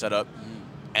laws are set up.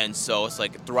 And so it's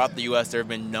like throughout the U.S. there have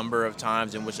been a number of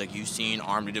times in which like you've seen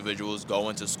armed individuals go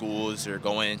into schools or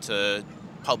go into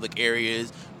public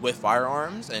areas with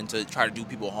firearms and to try to do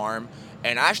people harm.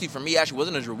 And actually, for me, it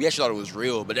wasn't a drill. We actually thought it was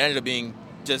real, but it ended up being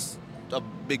just a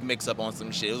big mix-up on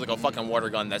some shit. It was like a fucking water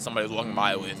gun that somebody was walking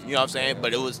by with. You know what I'm saying?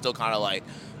 But it was still kind of like,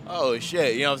 oh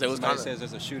shit. You know what I'm saying? It was kind of says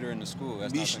there's a shooter in the school.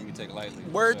 That's not something you take lightly.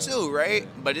 Word too, right?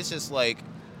 But it's just like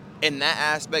in that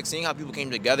aspect, seeing how people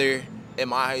came together. In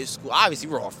my high school, obviously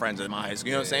we were all friends in my high school,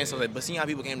 you know what I'm saying? So, like, but seeing how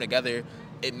people came together,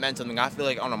 it meant something. I feel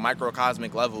like on a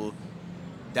microcosmic level,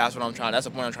 that's the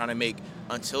point I'm trying to make.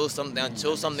 Until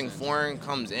something foreign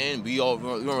comes in, we don't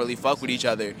really fuck with each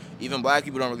other. Even black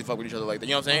people don't really fuck with each other like that.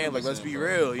 You know what I'm saying? Like, let's be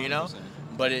real, you know?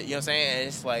 But you know what I'm saying?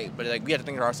 It's like, but like we have to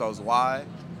think to ourselves why.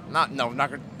 Not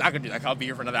gonna do that. I'll be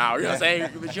here for another hour. You know what I'm saying?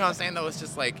 But you know what I'm saying? Though it's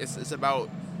just like it's about.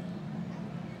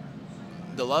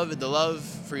 The love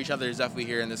for each other is definitely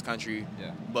here in this country,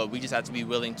 yeah. But we just have to be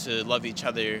willing to love each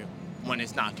other when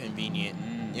it's not convenient.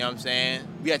 You know what I'm saying?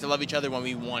 We have to love each other when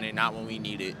we want it, not when we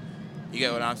need it. You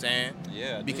get what I'm saying?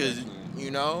 Yeah. Because, you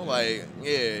know, like,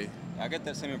 yeah. I get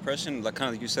that same impression, like kind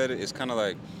of like you said it, it's kind of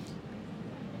like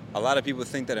a lot of people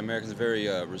think that Americans are very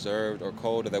reserved or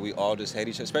cold, or that we all just hate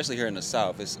each other, especially here in the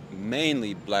South. It's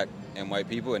mainly black and white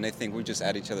people, and they think we just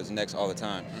at each other's necks all the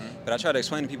time. But I try to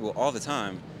explain to people all the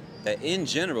time that in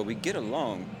general, we get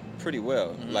along pretty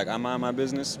well. Like, I mind my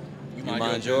business, you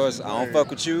mind yours. I don't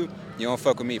fuck with you, you don't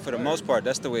fuck with me. For the most part,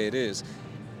 that's the way it is.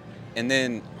 And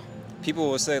then people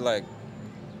will say, like,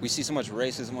 we see so much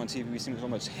racism on TV, we see so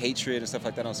much hatred and stuff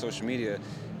like that on social media,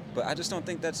 but I just don't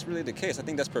think that's really the case. I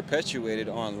think that's perpetuated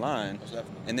online.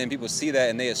 And then people see that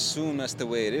and they assume that's the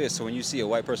way it is. So when you see a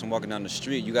white person walking down the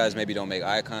street, you guys maybe don't make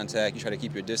eye contact, you try to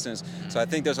keep your distance. So I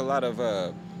think there's a lot of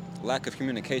lack of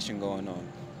communication going on.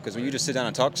 Because when you just sit down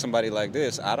and talk to somebody like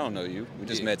this, I don't know you, we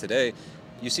just met today,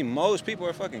 you see most people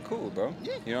are fucking cool, bro.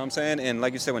 Yeah. You know what I'm saying? And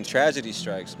like you said, when tragedy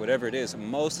strikes, whatever it is,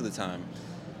 most of the time,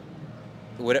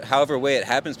 however way it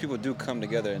happens, people do come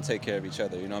together and take care of each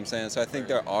other, you know what I'm saying? So I think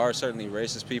there are certainly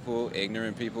racist people,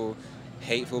 ignorant people,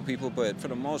 hateful people, but for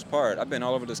the most part, I've been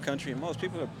all over this country, and most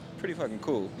people are pretty fucking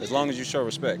cool, as long as you show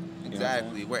respect.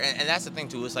 Exactly. And that's the thing,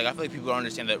 too. It's like, I feel like people don't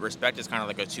understand that respect is kind of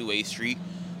like a two-way street.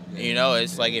 You know,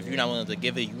 it's like if you're not willing to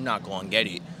give it, you're not going to get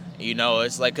it. You know,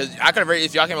 it's like, because I could have,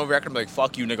 if y'all came over, I could have been like,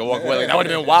 fuck you, nigga, walk away. Like, that would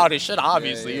have been wild as shit,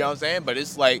 obviously. You know what I'm saying? But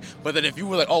it's like, but then if you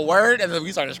were like, oh, word, and then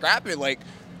we started scrapping, like,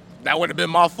 that would have been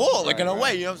my fault, like, in a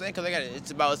way, you know what I'm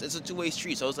saying? Because it's a two-way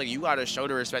street, so it's like, you gotta show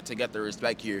the respect to get the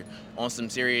respect here on some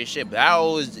serious shit.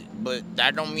 But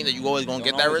that don't mean that you always gonna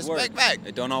get that respect back.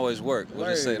 It don't always work. We'll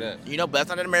just say that. You know, but that's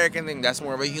not an American thing. That's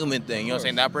more of a human thing. You know what I'm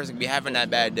saying? That person could be having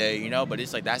that bad day, you know, but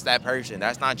it's like, that's that person.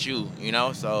 That's not you, you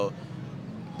know? So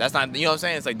that's not, you know what I'm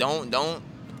saying? It's like, don't, I'm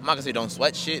not gonna say don't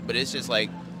sweat shit, but it's just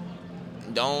like,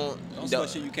 don't sweat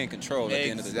shit you can't control at the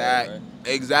end of the day, right?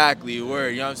 Exactly, word.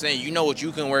 You know what I'm saying? You know what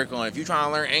you can work on. If you're trying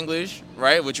to learn English,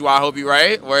 right, which I hope you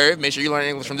right, word, make sure you learn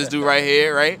English from this dude right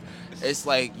here, right? It's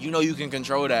like, you know you can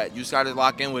control that. You just got to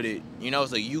lock in with it. You know,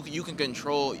 it's like you can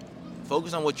control,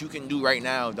 focus on what you can do right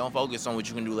now. Don't focus on what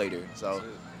you can do later. So,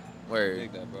 word.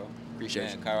 Take that, bro.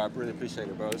 Appreciate you. Kyra, I really appreciate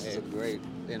it, bro. This is a great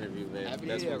interview, man.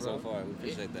 Best one so far. We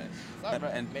appreciate that.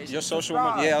 And your social,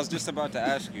 I was just about to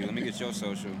ask you. Let me get your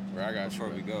social before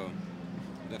we go.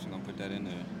 Definitely going to put that in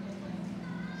there.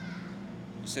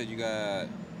 You said you got,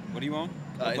 what do you on?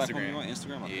 What platform you on?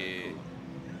 Instagram? Okay, cool.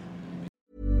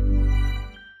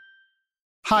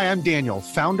 Hi, I'm Daniel,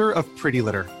 founder of Pretty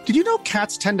Litter. Did you know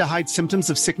cats tend to hide symptoms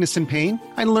of sickness and pain?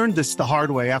 I learned this the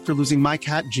hard way after losing my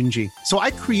cat, Gingy. So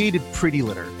I created Pretty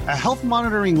Litter, a health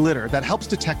monitoring litter that helps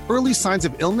detect early signs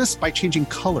of illness by changing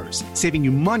colors, saving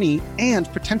you money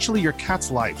and potentially your cat's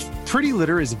life. Pretty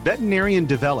Litter is veterinarian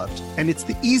developed, and it's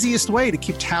the easiest way to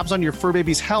keep tabs on your fur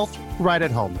baby's health right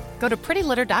at home. Go to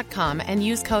prettylitter.com and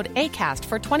use code ACAST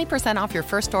for 20% off your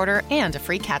first order and a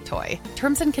free cat toy.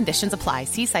 Terms and conditions apply.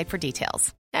 See site for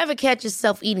details. Ever catch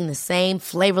yourself eating the same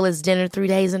flavorless dinner 3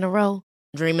 days in a row?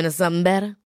 Dreaming of something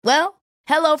better? Well,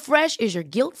 HelloFresh is your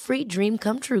guilt-free dream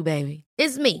come true, baby.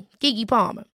 It's me, Keke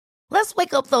Palmer. Let's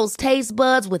wake up those taste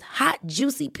buds with hot,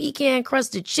 juicy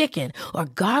pecan-crusted chicken or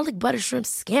garlic butter shrimp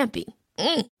scampi.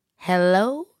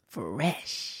 Hello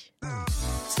Fresh.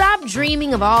 Stop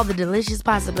dreaming of all the delicious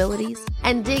possibilities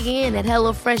and dig in at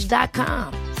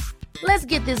HelloFresh.com. Let's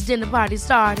get this dinner party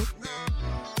started.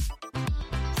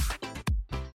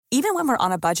 Even when we're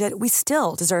on a budget, we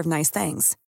still deserve nice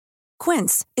things.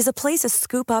 Quince is a place to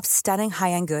scoop up stunning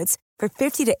high-end goods for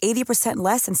 50 to 80%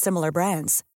 less than similar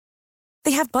brands.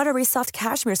 They have buttery soft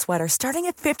cashmere sweaters starting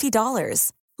at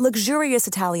 $50, luxurious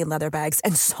Italian leather bags,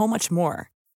 and so much more.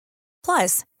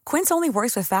 Plus, Quince only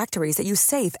works with factories that use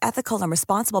safe, ethical, and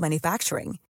responsible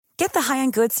manufacturing. Get the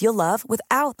high-end goods you'll love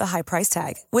without the high price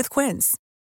tag with Quince.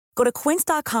 Go to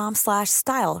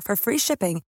quince.com/style for free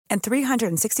shipping and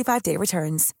 365-day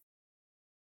returns.